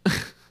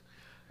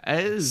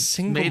 As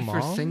Single made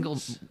moms? for single...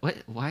 What?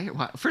 Why?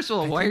 First of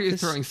all, why are you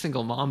throwing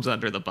single moms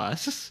under the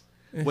bus?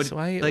 What,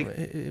 why, like,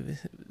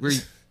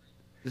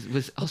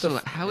 was also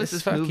how is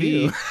this fuck movie?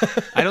 you.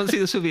 I don't see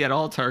this movie at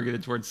all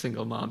targeted towards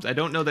single moms. I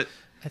don't know that.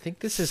 I think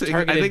this is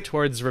targeted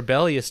towards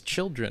rebellious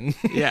children.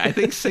 Yeah, I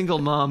think single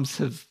moms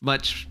have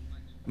much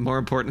more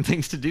important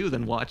things to do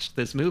than watch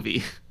this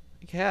movie.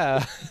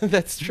 Yeah,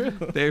 that's true.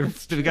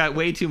 They've got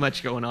way too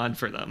much going on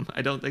for them.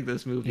 I don't think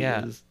this movie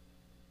is.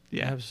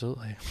 Yeah,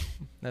 absolutely.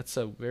 That's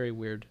a very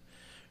weird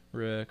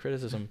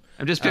criticism.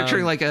 I'm just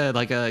picturing like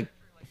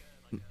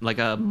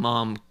a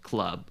mom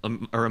club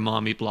or a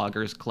mommy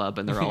bloggers club,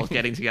 and they're all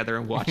getting together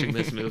and watching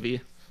this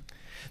movie.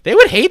 They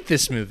would hate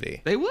this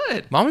movie. They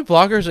would. Mommy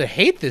bloggers would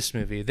hate this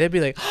movie. They'd be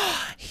like,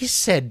 oh, he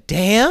said,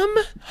 damn.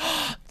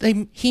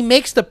 He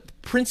makes the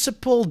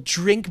principal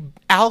drink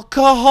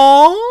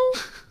alcohol?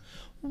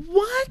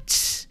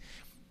 What?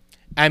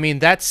 I mean,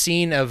 that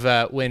scene of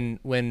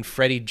when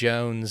Freddie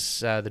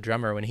Jones, the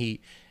drummer, when he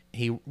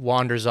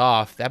wanders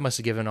off, that must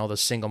have given all the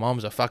single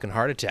moms a fucking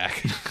heart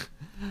attack.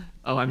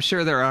 Oh, I'm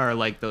sure there are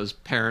like those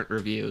parent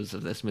reviews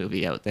of this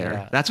movie out there.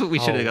 Yeah. That's what we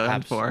should have Oh,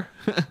 gone for.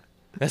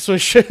 That's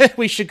what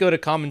we should go to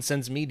Common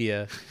Sense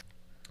Media.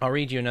 I'll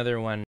read you another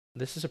one.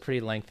 This is a pretty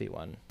lengthy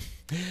one.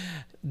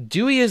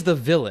 Dewey is the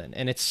villain,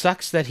 and it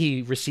sucks that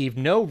he received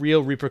no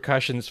real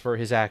repercussions for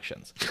his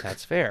actions.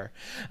 That's fair.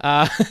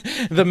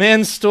 The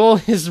man stole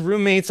his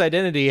roommate's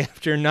identity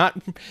after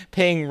not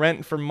paying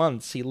rent for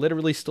months. He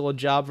literally stole a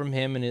job from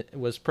him, and it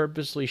was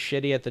purposely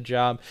shitty at the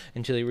job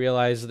until he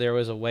realized there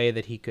was a way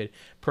that he could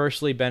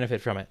personally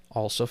benefit from it.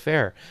 Also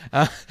fair.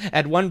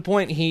 At one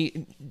point,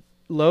 he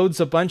loads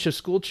a bunch of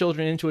school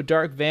children into a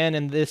dark van,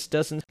 and this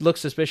doesn't look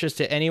suspicious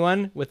to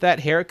anyone. With that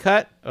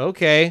haircut,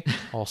 okay,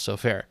 also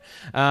fair.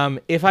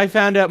 If I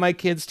found out my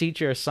kid's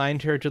teacher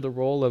assigned her to the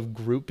role of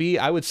groupie,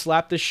 I would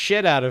slap the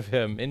shit out of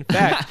him. In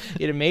fact,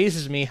 it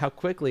amazes me how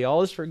quickly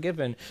all is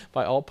forgiven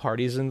by all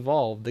parties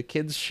involved. The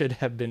kids should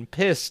have been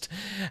pissed.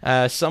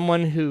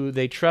 Someone who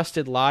they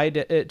trusted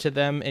lied to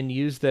them and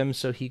used them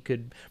so he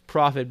could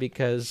profit,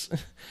 because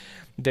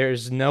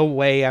there's no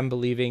way I'm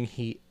believing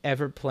he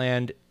ever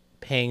planned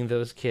paying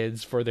those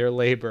kids for their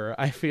labor.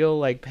 I feel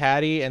like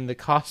Patty and the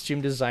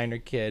costume designer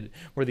kid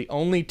were the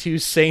only two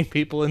sane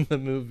people in the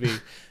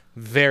movie.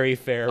 Very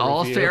fair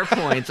All review. fair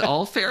points.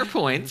 All fair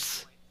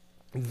points.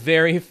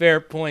 Very fair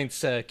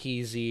points,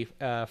 Keezy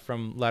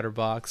from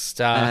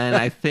Letterboxd. And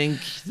I think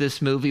this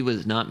movie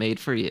was not made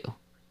for you.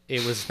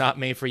 It was not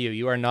made for you.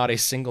 You are not a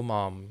single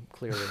mom,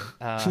 clearly.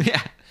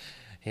 Yeah.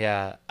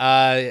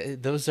 Yeah.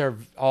 Those are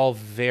all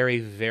very,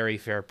 very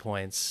fair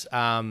points.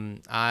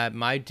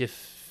 My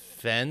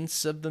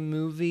defense of the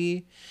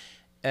movie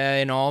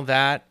and all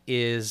that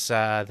is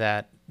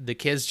that the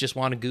kids just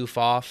want to goof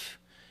off,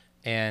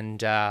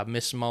 and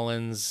Miss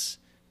Mullins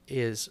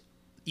is,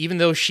 even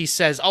though she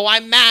says, "Oh,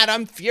 I'm mad,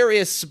 I'm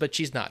furious," but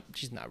she's not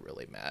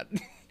really mad.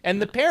 And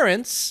the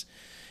parents,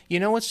 you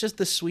know what's just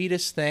the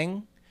sweetest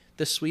thing?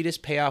 The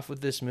sweetest payoff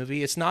with this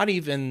movie? It's not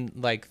even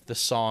like the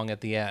song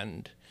at the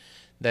end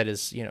that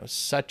is,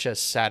 such a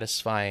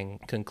satisfying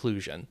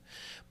conclusion,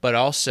 but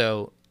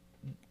also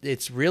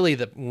it's really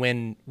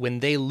when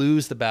they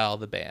lose the Battle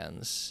of the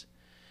Bands,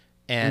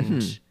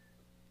 and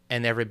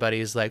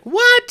everybody's like,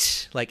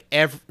 "What?" Like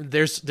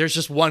there's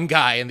just one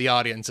guy in the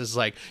audience is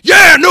like,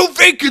 "Yeah, no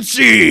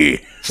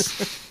vacancy."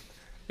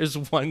 There's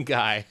one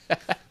guy.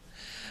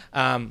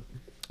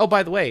 Oh,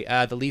 by the way,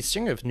 the lead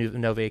singer of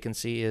No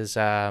Vacancy is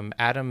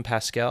Adam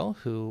Pascal,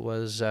 who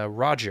was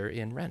Roger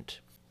in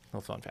Rent.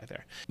 Little fun fact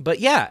there. But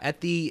yeah,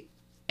 at the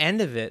end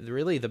of it,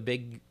 really the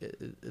big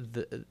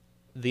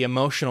the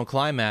emotional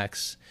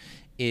climax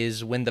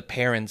is when the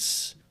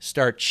parents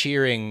start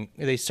cheering.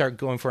 They start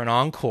going for an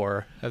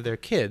encore of their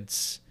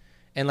kids,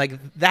 and like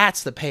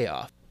that's the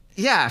payoff.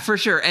 Yeah, for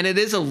sure. And it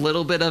is a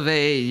little bit of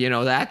a,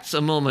 that's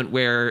a moment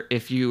where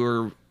if you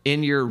were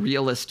in your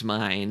realist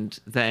mind,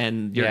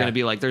 then you're going to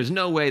be like, there's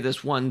no way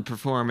this one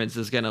performance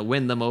is going to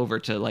win them over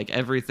to like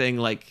everything.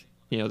 Like,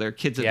 their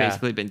kids have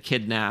basically been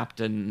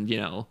kidnapped, and,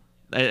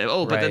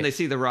 but then they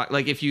see The Rock.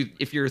 Like if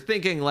you're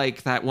thinking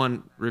like that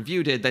one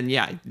review did, then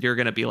yeah, you're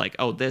going to be like,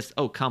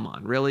 oh, come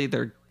on, really?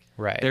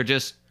 They're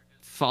just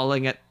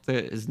falling at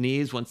his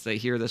knees once they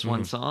hear this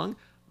one song.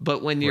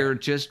 But when you're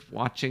just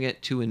watching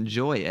it to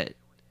enjoy it,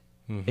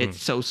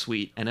 it's so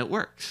sweet and it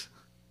works.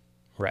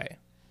 Right.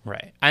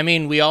 I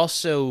mean,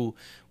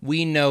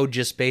 we know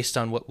just based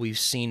on what we've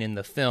seen in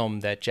the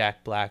film that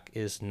Jack Black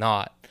is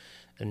not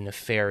a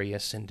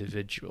nefarious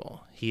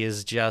individual. He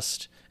is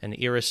just an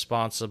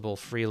irresponsible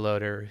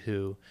freeloader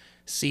who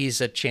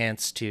sees a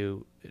chance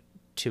to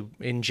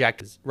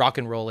inject rock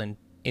and roll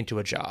into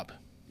a job.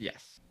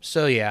 Yes.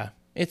 So yeah,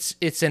 it's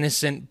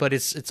innocent, but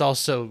it's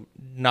also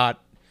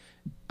not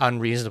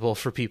unreasonable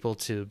for people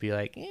to be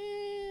like,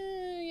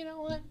 you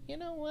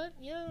know what,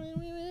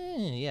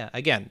 yeah.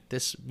 Again,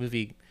 this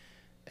movie,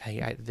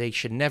 they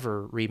should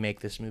never remake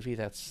this movie.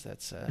 That's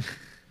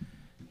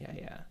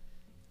yeah.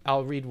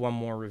 I'll read one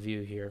more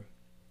review here.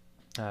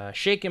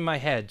 Shaking my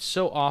head,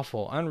 so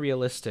awful,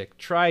 unrealistic.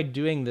 Tried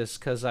doing this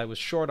because I was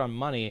short on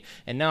money,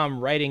 and now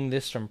I'm writing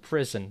this from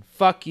prison.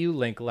 Fuck you,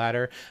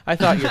 Linklater. I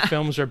thought your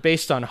films were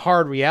based on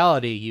hard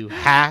reality, you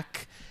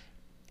hack.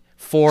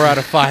 4 out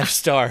of 5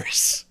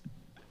 stars.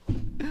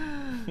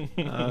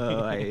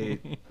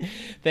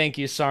 Thank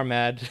you,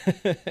 Sarmad.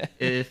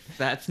 If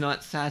that's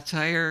not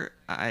satire,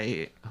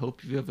 I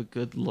hope you have a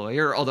good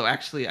lawyer. Although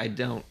actually I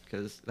don't,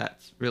 because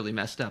that's really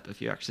messed up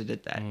if you actually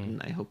did that.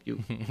 And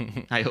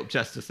I hope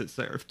justice is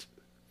served.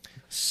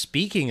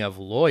 Speaking of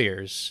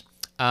lawyers,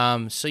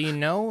 so you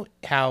know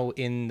how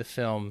in the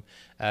film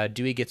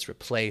Dewey gets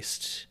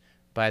replaced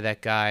by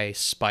that guy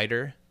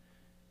Spider?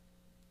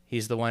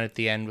 He's the one at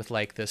the end with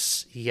like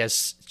this, he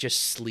has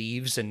just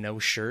sleeves and no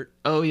shirt.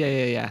 Oh,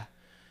 yeah.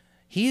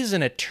 He is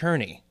an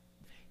attorney.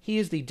 He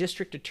is the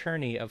district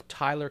attorney of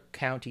Tyler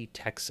County,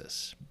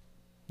 Texas.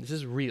 This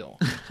is real.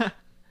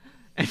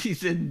 And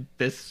he's in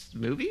this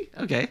movie?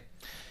 Okay.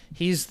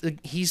 He's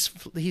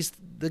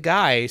the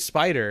guy,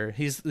 Spider.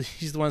 He's the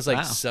one that's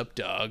like, sup,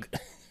 dog.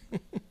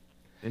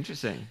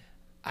 Interesting.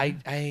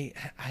 I'm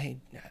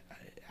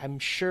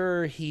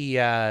sure he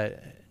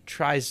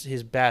tries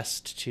his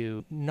best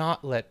to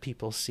not let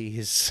people see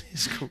his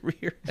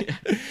career.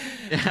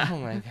 Yeah. Oh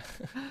my god.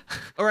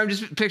 Or I'm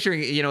just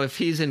picturing, if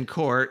he's in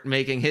court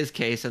making his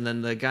case, and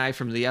then the guy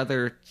from the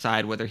other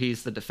side, whether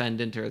he's the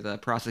defendant or the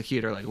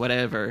prosecutor, like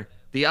whatever,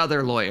 the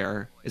other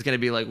lawyer is going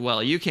to be like,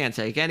 well, you can't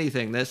take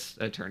anything this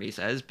attorney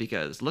says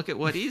because look at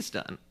what he's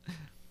done.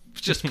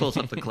 Just pulls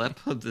up the clip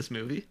of this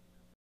movie.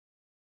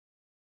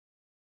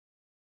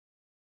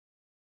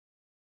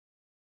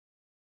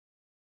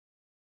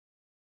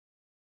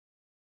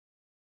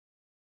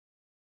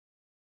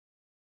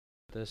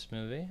 This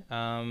movie.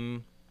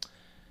 I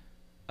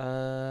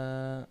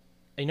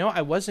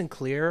wasn't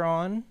clear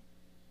on,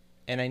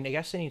 and I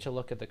guess I need to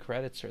look at the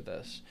credits for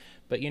this,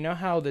 but you know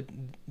how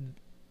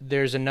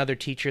there's another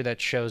teacher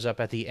that shows up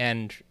at the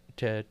end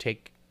to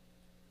take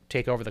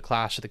over the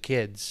class of the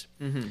kids.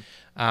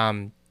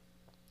 Mm-hmm.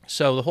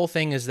 So the whole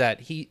thing is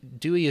that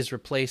Dewey is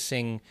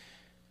replacing,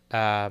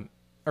 So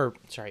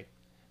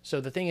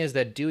the thing is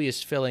that Dewey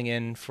is filling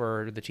in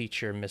for the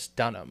teacher, Miss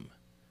Dunham,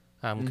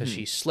 because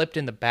she slipped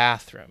in the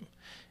bathroom.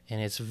 And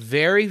it's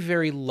very,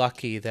 very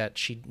lucky that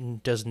she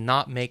does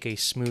not make a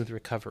smooth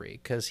recovery,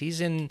 because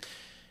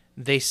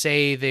they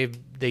say they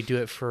do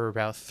it for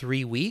about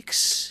 3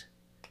 weeks.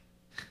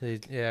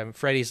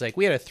 Freddie's like,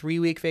 we had a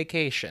 3-week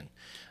vacation.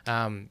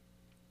 And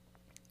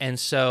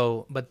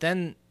so, but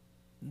then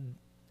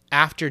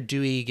after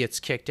Dewey gets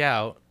kicked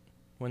out,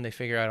 when they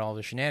figure out all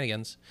the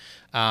shenanigans,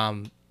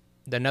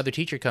 another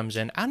teacher comes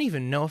in. I don't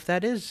even know if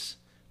that is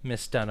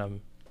Miss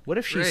Dunham. What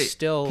if she's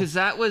still... Because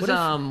that was,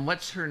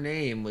 what's her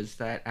name, was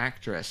that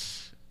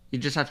actress? You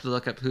just have to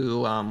look up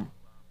who,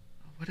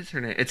 what is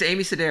her name? It's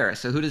Amy Sedaris.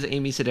 So who does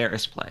Amy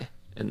Sedaris play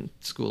in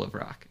School of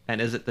Rock?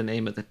 And is it the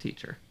name of the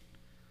teacher?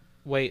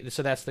 Wait,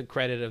 so that's the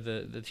credit of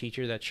the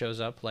teacher that shows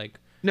up? Like...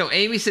 No,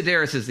 Amy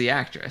Sedaris is the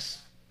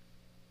actress.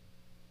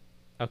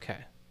 Okay.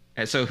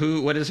 And so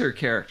what is her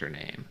character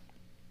name?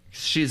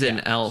 She's in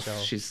Elf. So...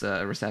 She's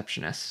the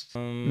receptionist.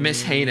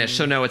 Miss Hainish.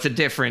 So no, it's a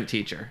different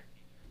teacher.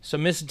 So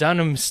Miss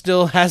Dunham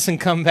still hasn't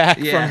come back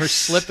from her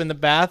slip in the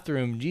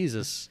bathroom.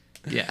 Jesus.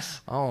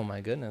 Yes. Oh my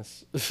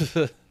goodness.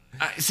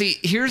 See,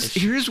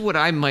 here's what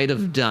I might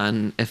have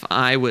done if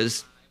I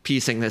was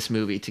piecing this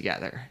movie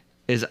together.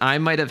 Is I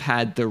might have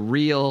had the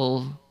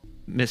real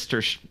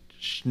Mr.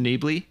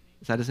 Schneebly.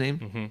 Is that his name?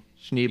 Mm-hmm.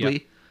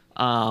 Schneebly.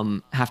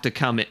 Yep. Have to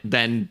come in,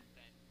 then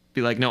be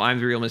like, no, I'm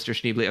the real Mr.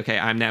 Schneebly. Okay,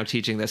 I'm now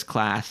teaching this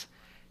class,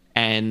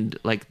 and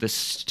like the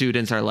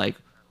students are like,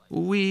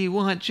 we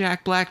want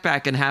Jack Black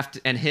back, and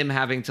him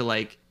having to,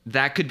 like,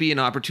 that could be an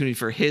opportunity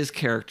for his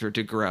character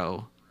to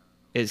grow,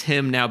 is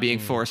him now being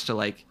forced to,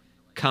 like,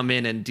 come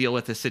in and deal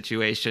with the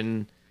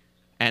situation,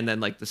 and then,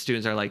 like, the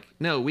students are like,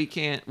 no, we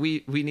can't,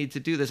 we need to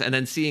do this, and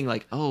then seeing,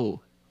 like, oh,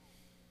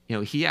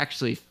 he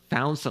actually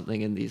found something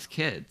in these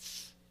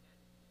kids,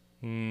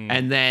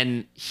 and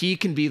then he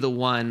can be the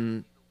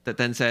one that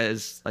then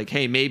says, like,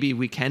 hey, maybe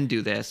we can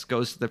do this,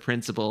 goes to the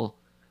principal,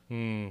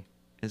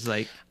 is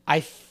like...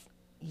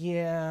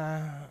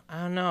 Yeah,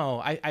 I don't know.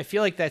 I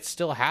feel like that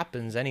still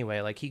happens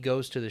anyway. Like, he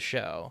goes to the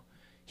show,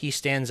 he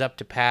stands up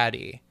to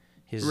Patty,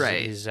 his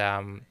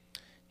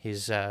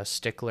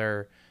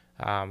stickler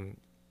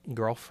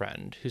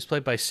girlfriend, who's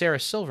played by Sarah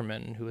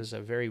Silverman, who is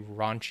a very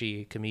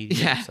raunchy comedian.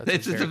 Yeah, so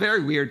it's a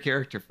very weird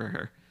character for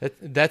her.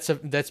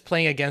 That's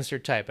playing against her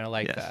type, and I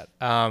like that.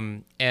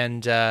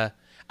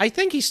 I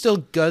think he still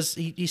does.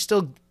 He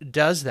still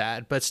does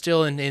that, but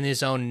still in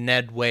his own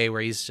Ned way,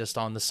 where he's just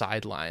on the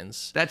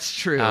sidelines. That's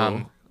true.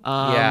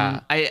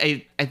 Yeah,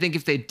 I think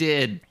if they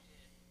did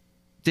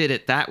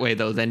it that way,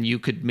 though, then you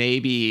could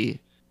it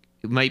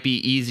might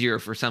be easier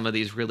for some of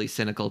these really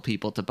cynical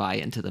people to buy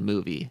into the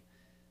movie.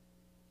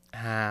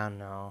 I don't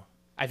know.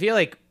 I feel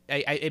like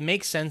it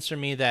makes sense for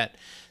me that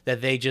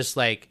they just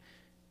like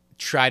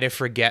try to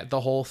forget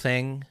the whole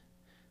thing.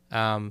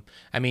 I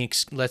mean,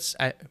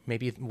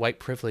 maybe white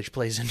privilege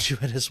plays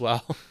into it as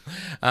well.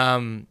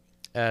 White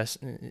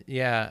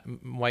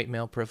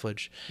male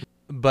privilege,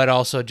 but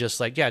also just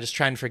like, just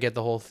trying to forget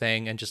the whole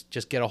thing and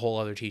just get a whole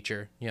other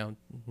teacher. No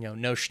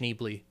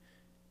Schneebly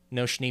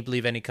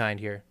of any kind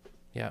here.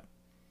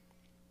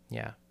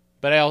 Yeah.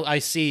 But I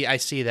see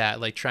that,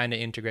 like, trying to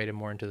integrate it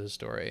more into the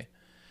story.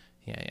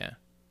 Yeah.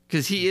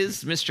 Because he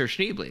is Mr.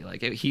 Schneebly.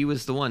 Like, he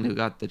was the one who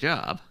got the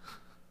job.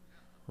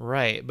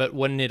 Right, but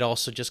wouldn't it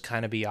also just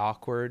kind of be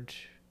awkward?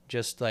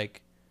 Just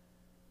like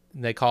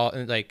they call,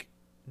 like,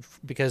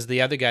 because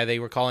the other guy, they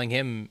were calling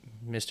him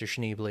Mr.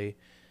 Schneebly,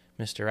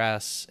 Mr.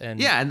 S.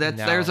 And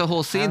there's a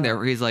whole scene there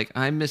where he's like,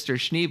 I'm Mr.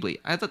 Schneebly.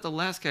 I thought the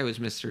last guy was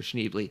Mr.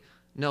 Schneebly.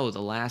 No, the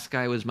last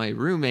guy was my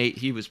roommate.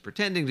 He was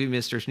pretending to be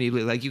Mr.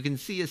 Schneebly. Like, you can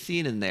see a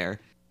scene in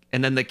there.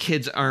 And then the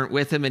kids aren't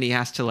with him, and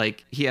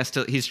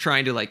he's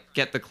trying to, like,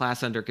 get the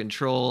class under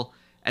control.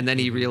 And then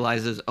he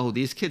realizes, oh,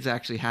 these kids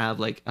actually have,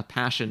 like, a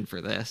passion for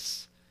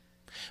this.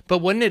 But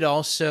wouldn't it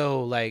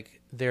also,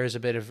 like, there's a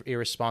bit of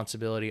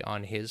irresponsibility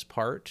on his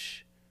part?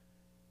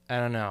 I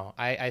don't know.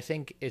 I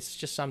think it's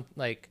just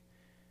like,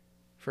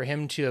 for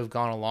him to have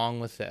gone along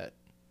with it.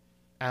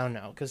 I don't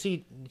know, because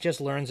he just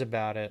learns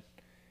about it.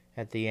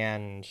 at the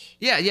end.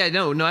 Yeah,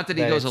 no, not that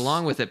he That goes it's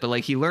along with it, but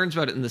like he learns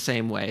about it in the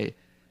same way.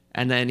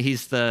 And then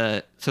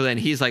then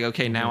he's like,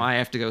 okay, now I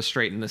have to go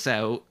straighten this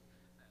out.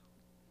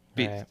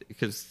 right.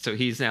 Because so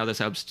he's now the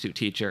substitute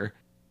teacher.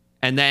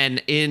 And then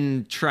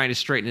in trying to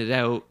straighten it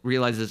out,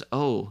 realizes,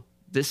 oh,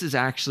 this is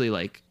actually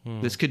like,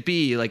 this could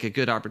be like a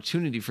good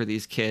opportunity for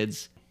these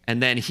kids.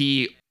 And then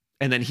he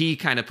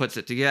kind of puts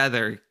it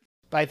together.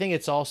 But I think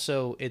it's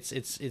also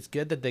it's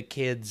good that the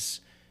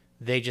kids,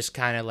 they just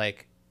kind of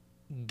like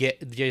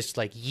get just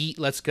like yeet,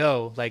 let's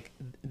go, like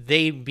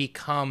they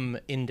become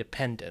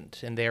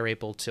independent and they're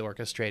able to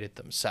orchestrate it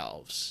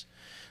themselves.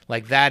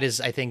 Like that is,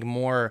 I think,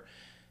 more,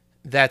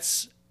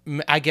 that's,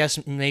 I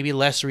guess, maybe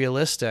less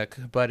realistic,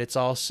 but it's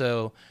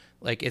also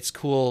like it's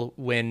cool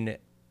when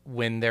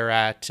they're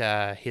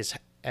at his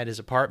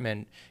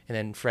apartment, and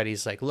then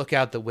Freddy's like, look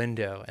out the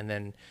window, and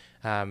then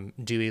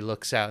Dewey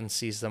looks out and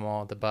sees them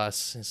all at the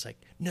bus, and it's like,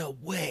 no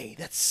way,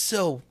 that's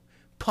so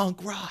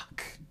punk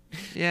rock.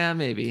 Yeah,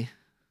 maybe.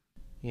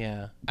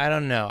 Yeah, I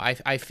don't know.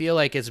 I feel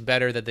like it's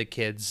better that the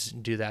kids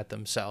do that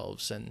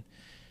themselves, and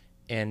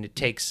it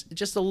takes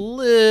just a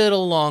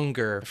little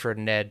longer for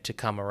Ned to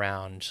come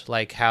around.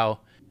 Like how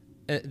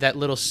that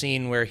little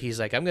scene where he's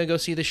like, I'm gonna go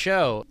see the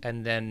show,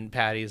 and then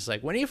Patty's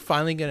like, when are you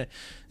finally gonna,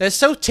 that's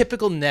so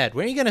typical Ned,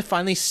 when are you gonna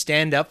finally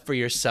stand up for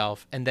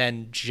yourself? And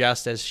then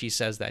just as she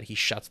says that, he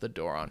shuts the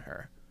door on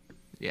her.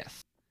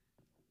 Yes.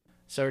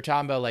 So we're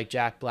talking about like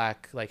Jack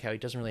Black, like how he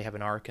doesn't really have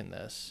an arc in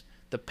this.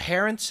 The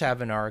parents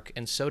have an arc,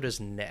 and so does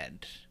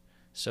Ned.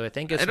 So I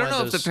think it's, I don't one know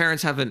of those... if the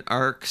parents have an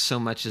arc so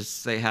much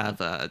as they have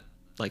a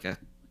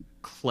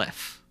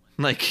cliff.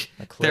 Like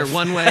they're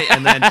one way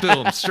and then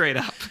boom, straight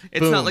up.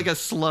 It's Boom. not like a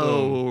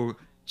slow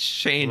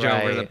change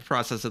over the Right.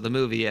 process of the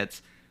movie.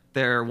 It's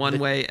they're one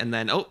way and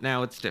then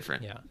now it's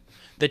different. Yeah.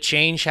 The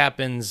change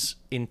happens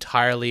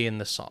entirely in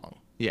the song.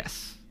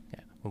 Yes. Yeah.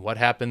 What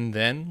happened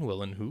then?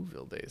 Well, in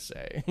Whoville, they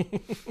say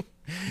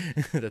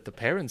that the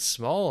parents'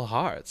 small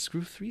hearts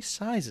grew 3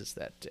 sizes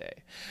that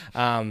day.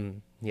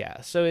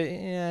 Yeah. So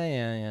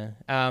yeah.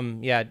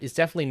 It's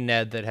definitely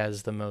Ned that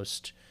has the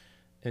most,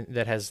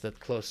 that has the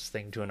closest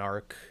thing to an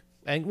arc,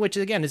 and which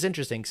again is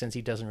interesting since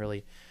he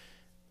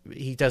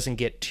doesn't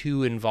get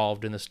too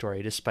involved in the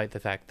story, despite the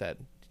fact that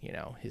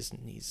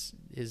he's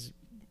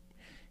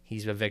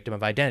a victim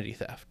of identity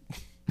theft.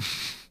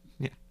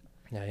 Yeah.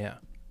 Yeah.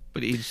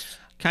 But he's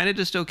kind of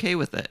just okay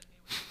with it.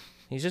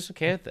 He's just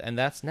okay with it, and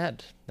that's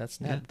Ned.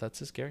 That's Ned. Yeah. That's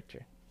his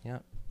character.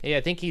 Yeah. Yeah,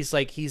 I think he's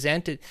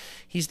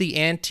the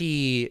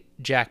anti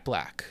Jack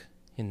Black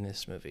in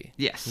this movie.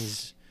 Yes.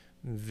 He's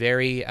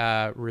very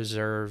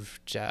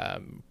reserved.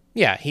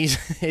 Yeah,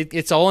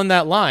 it's all in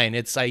that line.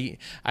 It's I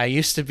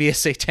used to be a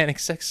satanic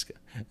sex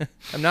god.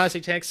 I'm not a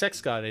satanic sex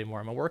god anymore.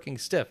 I'm a working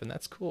stiff, and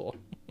that's cool.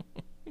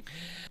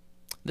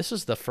 This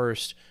was the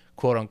first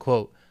quote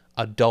unquote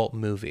adult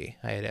movie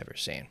I had ever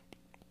seen.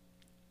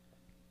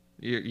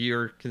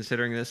 You're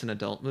considering this an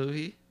adult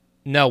movie?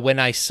 No, when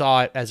I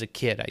saw it as a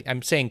kid,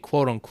 I'm saying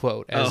quote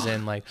unquote, as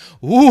in like,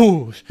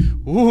 ooh,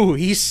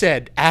 he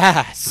said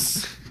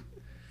ass.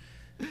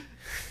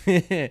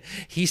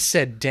 He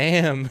said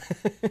damn.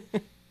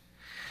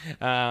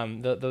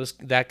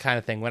 That kind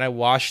of thing. When I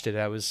watched it,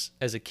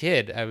 as a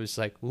kid, I was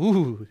like,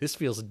 ooh, this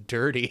feels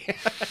dirty.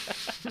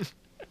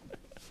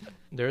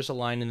 There's a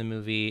line in the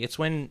movie. It's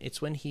when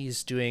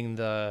he's doing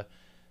the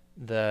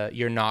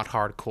 "You're Not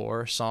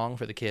Hardcore" song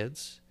for the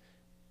kids,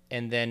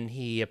 and then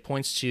he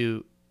points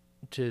to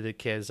the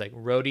kids like,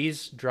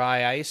 roadies,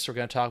 dry ice. We're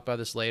gonna talk about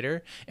this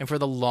later. And for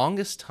the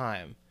longest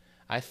time,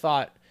 I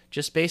thought,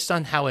 just based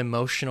on how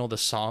emotional the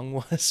song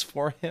was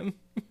for him,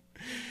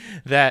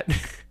 that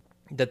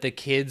the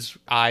kids'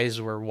 eyes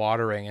were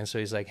watering, and so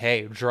he's like,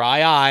 "Hey,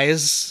 dry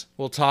eyes.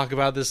 We'll talk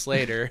about this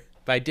later."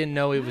 But I didn't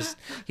know he was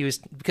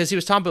because he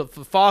was talking about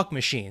fog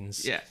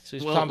machines. Yeah. So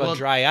he was talking about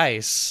dry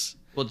ice.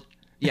 Well,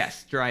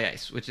 yes, dry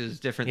ice, which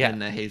is different than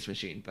the haze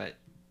machine, but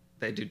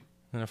they do.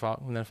 And a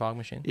fog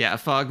machine. Yeah, a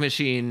fog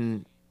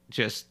machine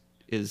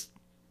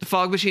the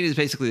fog machine is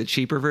basically the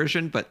cheaper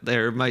version, but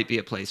there might be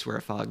a place where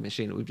a fog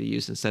machine would be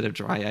used instead of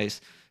dry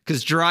ice,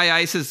 because dry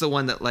ice is the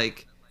one that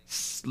like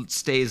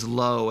stays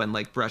low and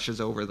like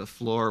brushes over the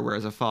floor,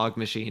 whereas a fog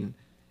machine,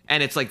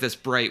 and it's like this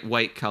bright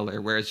white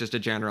color, whereas just a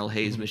general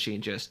haze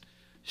machine just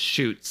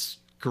shoots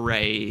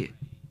gray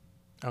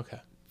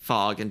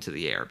fog into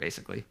the air,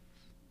 basically.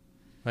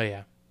 Oh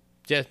yeah,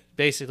 just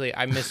basically,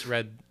 I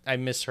misheard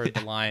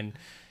the line,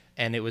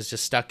 and it was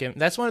just stuck in.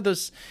 That's one of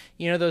those,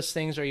 those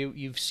things where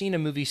you've seen a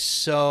movie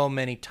so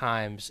many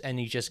times, and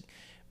you just,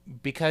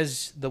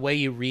 because the way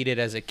you read it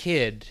as a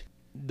kid,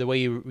 the way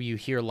you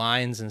hear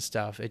lines and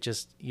stuff,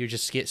 you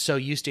just get so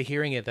used to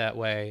hearing it that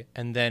way,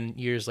 and then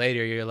years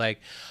later you're like,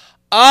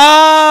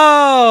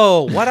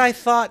 oh, what I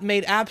thought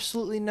made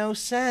absolutely no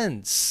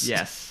sense.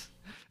 Yes.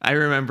 I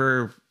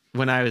remember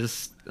when I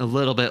was a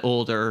little bit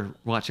older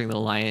watching The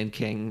Lion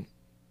King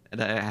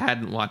that I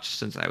hadn't watched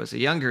since I was a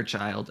younger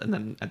child. And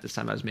then at this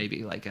time I was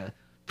maybe like a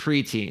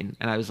preteen.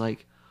 And I was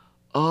like,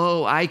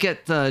 oh, I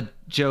get the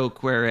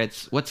joke where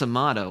it's, what's a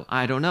motto?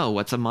 I don't know.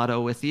 What's a motto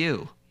with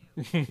you?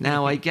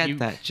 Now I get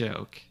that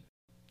joke.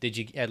 Did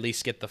you at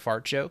least get the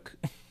fart joke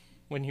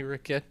when you were a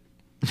kid?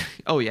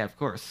 Oh yeah, of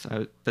course.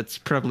 That's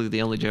probably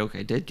the only joke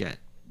I did get.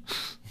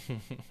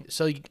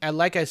 So,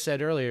 like I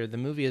said earlier, the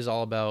movie is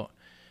all about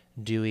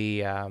Dewey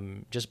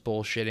just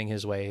bullshitting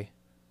his way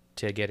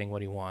to getting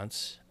what he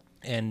wants.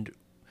 And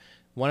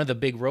one of the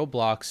big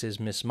roadblocks is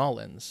Miss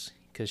Mullins,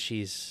 because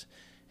she's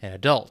an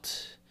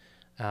adult.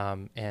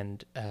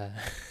 And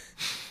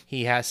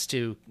he has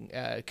to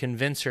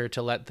convince her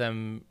to let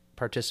them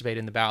participate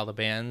in the Battle of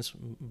the Bands,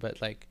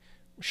 but like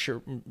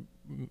sure,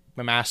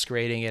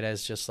 masquerading it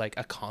as just like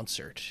a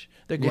concert.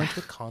 They're going to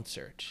a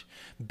concert.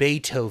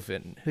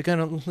 Beethoven. They're going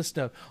to listen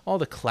to all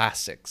the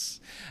classics.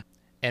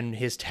 And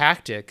his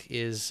tactic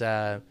is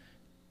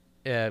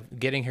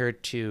getting her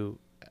to,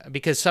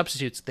 because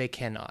substitutes, they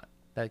cannot.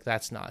 Like,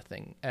 that's not a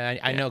thing. And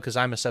I know, because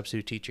I'm a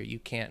substitute teacher, you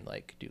can't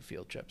like do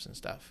field trips and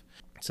stuff.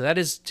 So that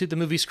is to the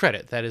movie's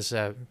credit. That is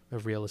a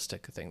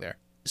realistic thing there.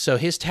 So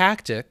his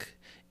tactic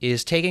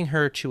is taking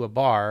her to a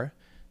bar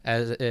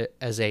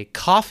as a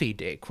coffee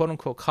date, quote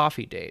unquote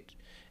coffee date.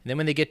 And then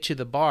when they get to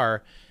the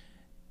bar,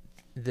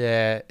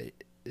 they're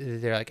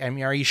like, I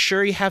mean, are you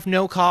sure you have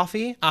no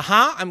coffee?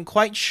 I'm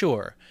quite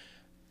sure.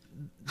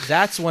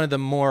 That's one of the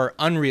more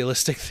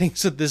unrealistic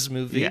things of this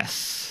movie.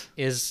 Yes.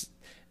 Is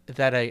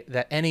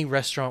that any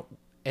restaurant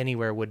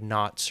anywhere would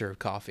not serve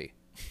coffee.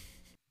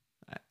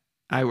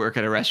 I work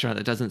at a restaurant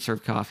that doesn't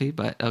serve coffee,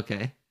 but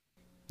okay.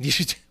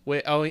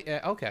 Wait, oh,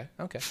 yeah, okay.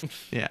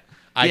 Yeah.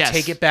 I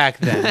take it back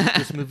then.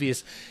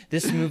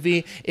 This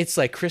movie, it's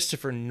like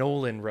Christopher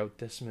Nolan wrote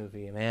this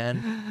movie,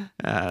 man.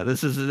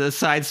 This is the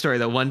side story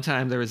that one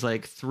time there was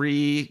like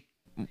 3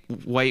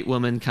 white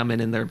women coming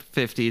in their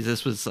 50s.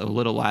 This was a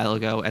little while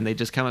ago, and they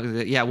just come up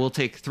with, yeah, we'll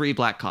take 3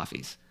 black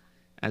coffees.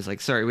 I was like,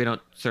 sorry, we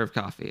don't serve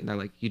coffee. And they're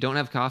like, you don't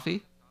have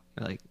coffee?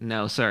 They're like,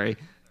 no, sorry.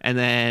 And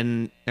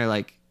then they're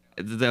like,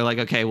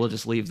 okay, we'll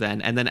just leave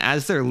then. And then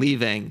as they're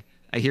leaving,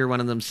 I hear one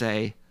of them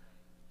say,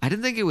 I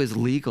didn't think it was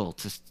legal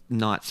to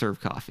not serve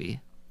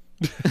coffee.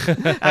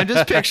 I'm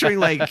just picturing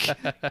like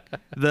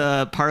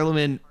the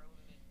parliament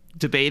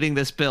debating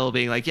this bill,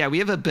 being like, yeah, we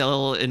have a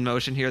bill in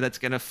motion here that's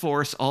going to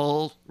force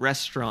all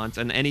restaurants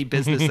and any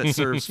business that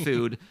serves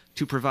food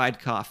to provide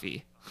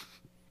coffee.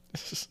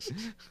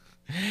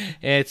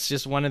 It's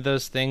just one of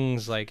those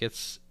things, like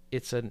it's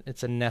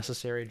a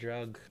necessary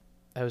drug.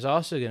 I was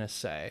also going to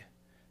say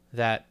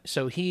that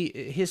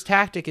his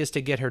tactic is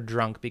to get her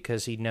drunk,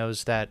 because he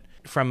knows that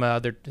from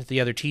the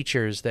other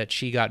teachers that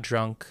she got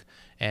drunk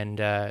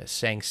and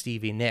sang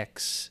Stevie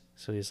Nicks.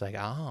 So he's like,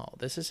 oh,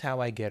 this is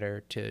how I get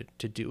her to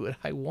do what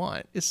I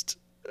want, is to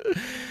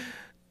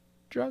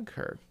drug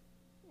her.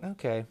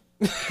 Okay.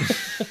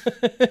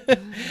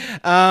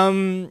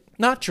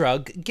 Not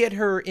drug, get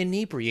her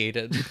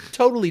inebriated.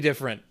 Totally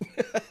different.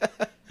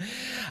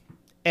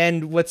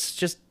 And what's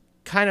just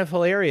kind of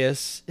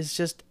hilarious is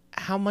just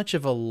how much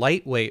of a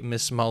lightweight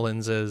Miss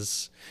Mullins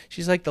is.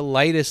 She's like the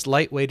lightest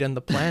lightweight on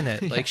the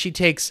planet. Like, she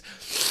takes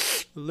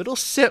a little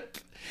sip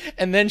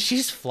and then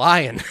she's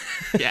flying.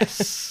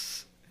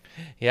 Yes.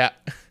 Yeah.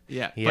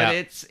 But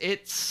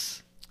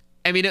it's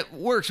I mean, it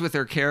works with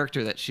her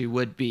character that she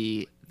would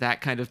be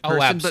that kind of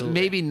person, but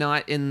maybe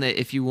not in the,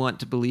 if you want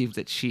to believe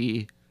that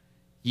she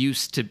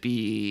used to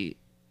be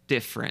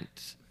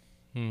different.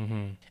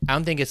 Mm-hmm. I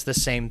don't think it's the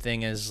same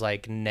thing as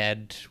like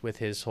Ned with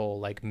his whole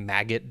like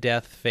maggot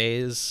death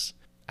phase.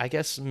 I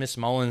guess Miss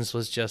Mullins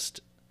was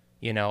just,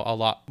 a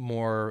lot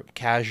more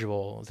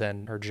casual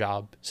than her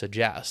job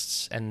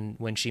suggests. And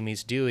when she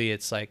meets Dewey,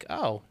 it's like,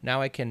 oh,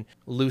 now I can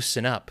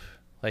loosen up.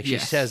 Like, she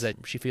says that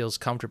she feels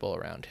comfortable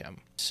around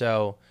him.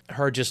 So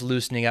her just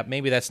loosening up,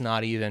 maybe that's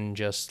not even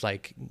just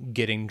like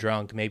getting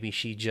drunk. Maybe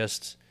she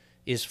just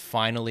is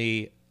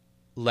finally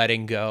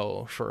letting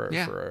go for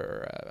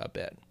a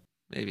bit.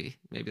 Maybe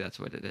that's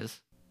what it is.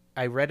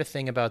 I read a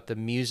thing about the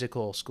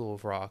musical School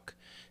of Rock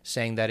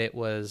saying that it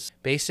was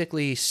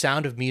basically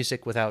Sound of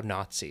Music without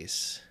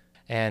Nazis.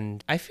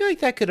 And I feel like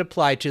that could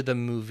apply to the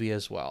movie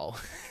as well.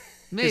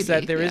 Maybe is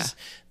that there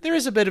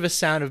is a bit of a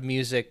Sound of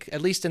Music,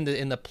 at least in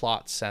the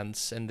plot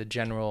sense and the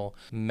general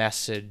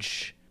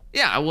message.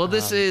 Yeah, well,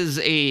 this is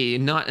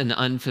not an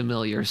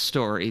unfamiliar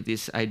story.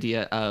 This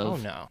idea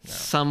of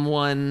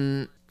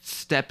someone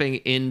stepping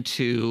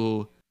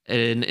into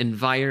an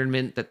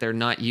environment that they're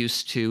not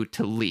used to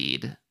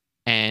lead,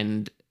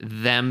 and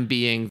them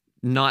being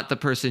not the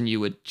person you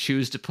would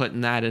choose to put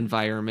in that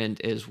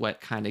environment is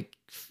what kind of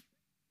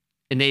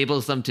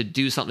enables them to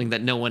do something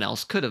that no one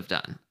else could have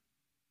done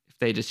if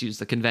they just use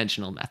the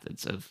conventional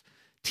methods of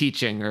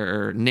teaching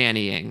or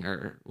nannying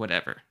or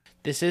whatever.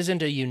 This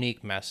isn't a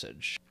unique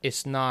message.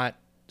 It's not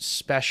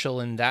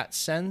special in that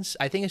sense.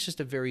 I think it's just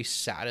a very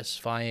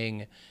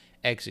satisfying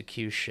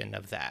execution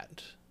of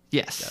that.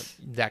 Yes.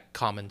 That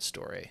common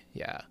story.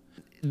 Yeah.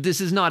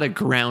 This is not a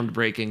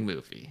groundbreaking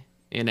movie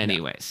in any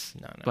ways.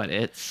 No. But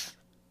it's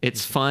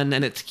fun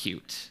and it's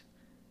cute.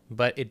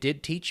 But it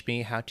did teach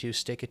me how to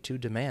stick it to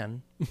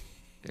demand.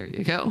 There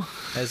you go.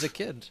 As a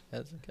kid.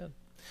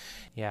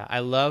 Yeah, I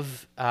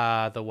love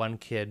the one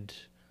kid,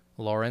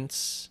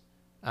 Lawrence.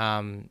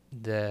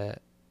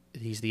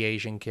 he's the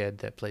Asian kid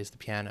that plays the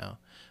piano,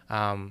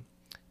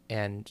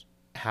 and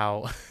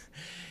how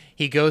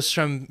he goes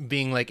from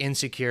being like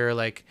insecure,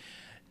 like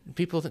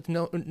people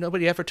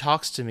nobody ever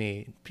talks to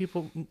me.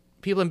 People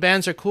in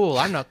bands are cool.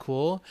 I'm not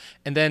cool.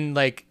 And then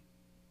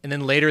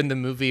later in the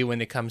movie,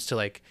 when it comes to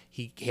like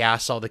he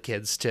asks all the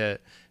kids to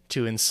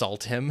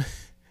insult him,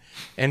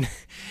 and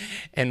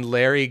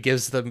Larry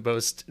gives the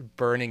most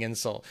burning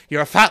insult.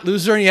 You're a fat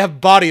loser and you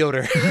have body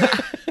odor.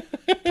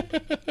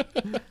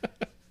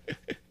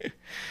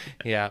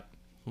 Yeah,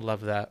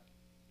 love that.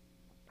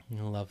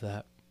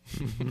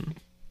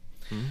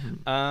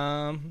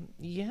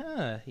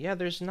 Yeah.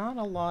 There's not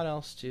a lot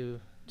else to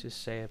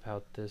say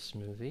about this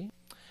movie.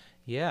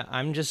 Yeah,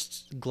 I'm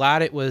just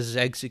glad it was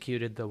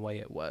executed the way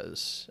it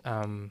was.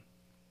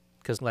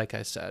 Because, like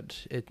I said,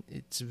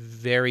 it's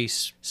very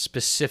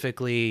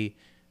specifically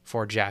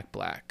for Jack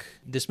Black.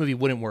 This movie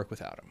wouldn't work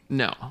without him.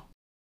 No.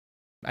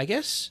 I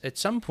guess at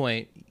some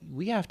point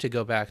we have to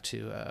go back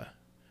to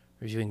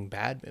reviewing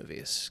bad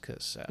movies,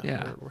 because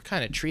we're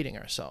kind of treating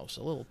ourselves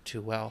a little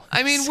too well.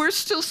 I mean, we're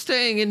still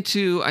staying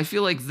into, I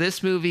feel like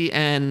this movie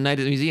and Night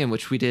at the Museum,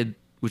 which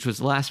was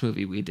the last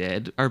movie we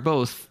did, are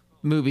both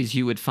movies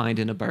you would find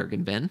in a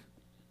bargain bin.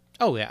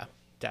 Oh yeah,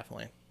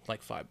 definitely.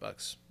 Like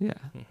 $5. Yeah.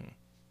 Mm-hmm.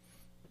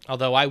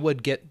 Although I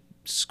would get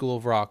School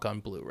of Rock on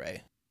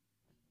Blu-ray.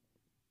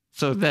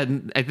 So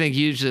then I think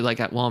usually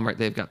like at Walmart,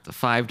 they've got the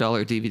 $5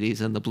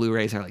 DVDs and the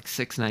Blu-rays are like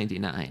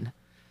 $6.99.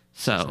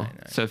 So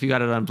if you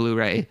got it on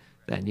Blu-ray,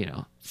 then,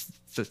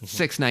 it's a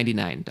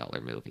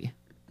 $6.99 movie.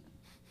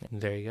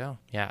 There you go.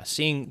 Yeah,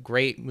 seeing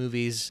great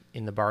movies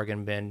in the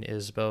bargain bin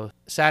is both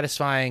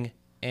satisfying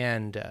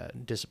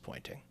and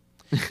disappointing.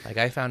 Like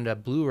I found a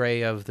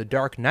Blu-ray of The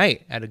Dark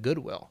Knight at a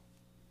Goodwill.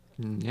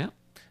 Yeah.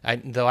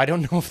 Though I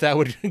don't know if that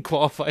would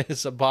qualify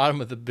as a bottom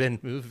of the bin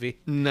movie.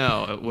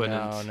 No, it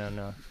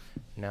wouldn't.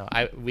 No.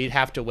 We'd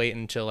have to wait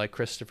until like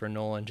Christopher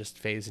Nolan just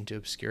fades into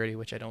obscurity,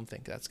 which I don't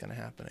think that's going to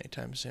happen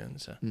anytime soon.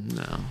 So.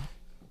 No.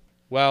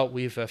 Well,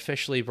 we've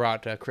officially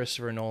brought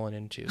Christopher Nolan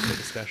into the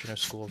discussion of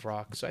School of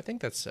Rock, so I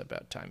think that's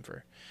about time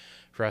for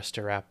us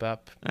to wrap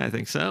up. I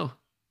think so.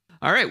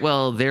 All right,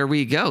 well, there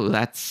we go.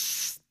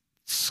 That's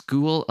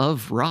School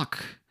of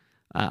Rock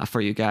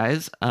for you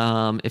guys.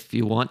 If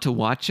you want to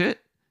watch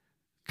it,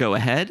 go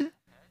ahead.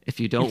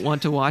 If you don't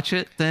want to watch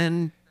it,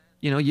 then,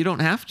 you don't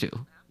have to.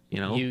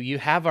 You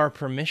have our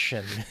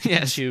permission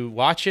to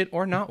watch it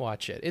or not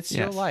watch it. It's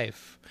your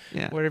life.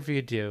 Yeah. Whatever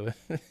you do.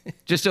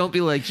 Just don't be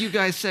like, you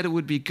guys said it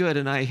would be good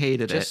and I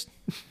hated it.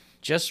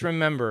 Just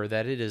remember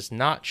that it is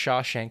not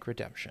Shawshank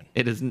Redemption.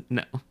 It is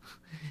no.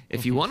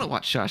 If you want to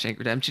watch Shawshank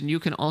Redemption, you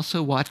can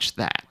also watch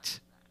that.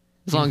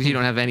 As long as you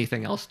don't have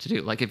anything else to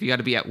do. Like if you got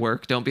to be at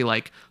work, don't be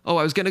like,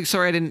 oh,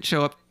 sorry I didn't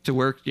show up to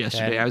work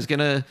yesterday.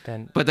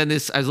 But then I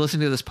was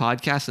listening to this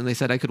podcast and they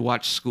said I could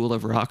watch School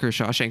of Rock or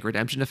Shawshank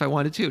Redemption if I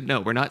wanted to.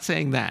 No, we're not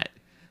saying that.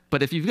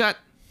 But if you got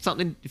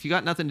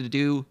nothing to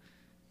do,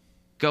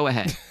 go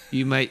ahead.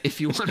 You might, if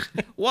you want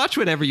to watch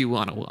whatever you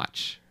want to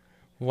watch.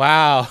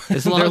 Wow.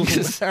 As long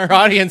as our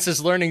audience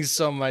is learning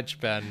so much,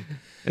 Ben.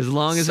 As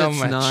long as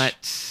it's not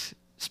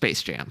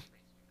Space Jam.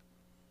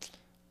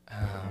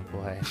 Oh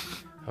boy.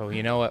 Oh,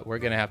 you know what we're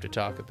going to have to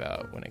talk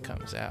about when it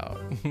comes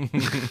out. We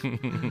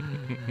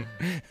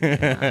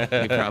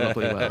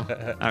probably will.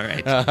 All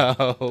right.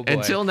 Oh, boy.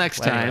 Until next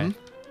time,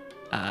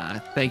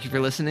 thank you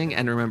for listening,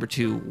 and remember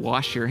to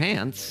wash your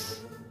hands.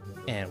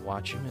 And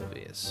watch your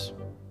movies.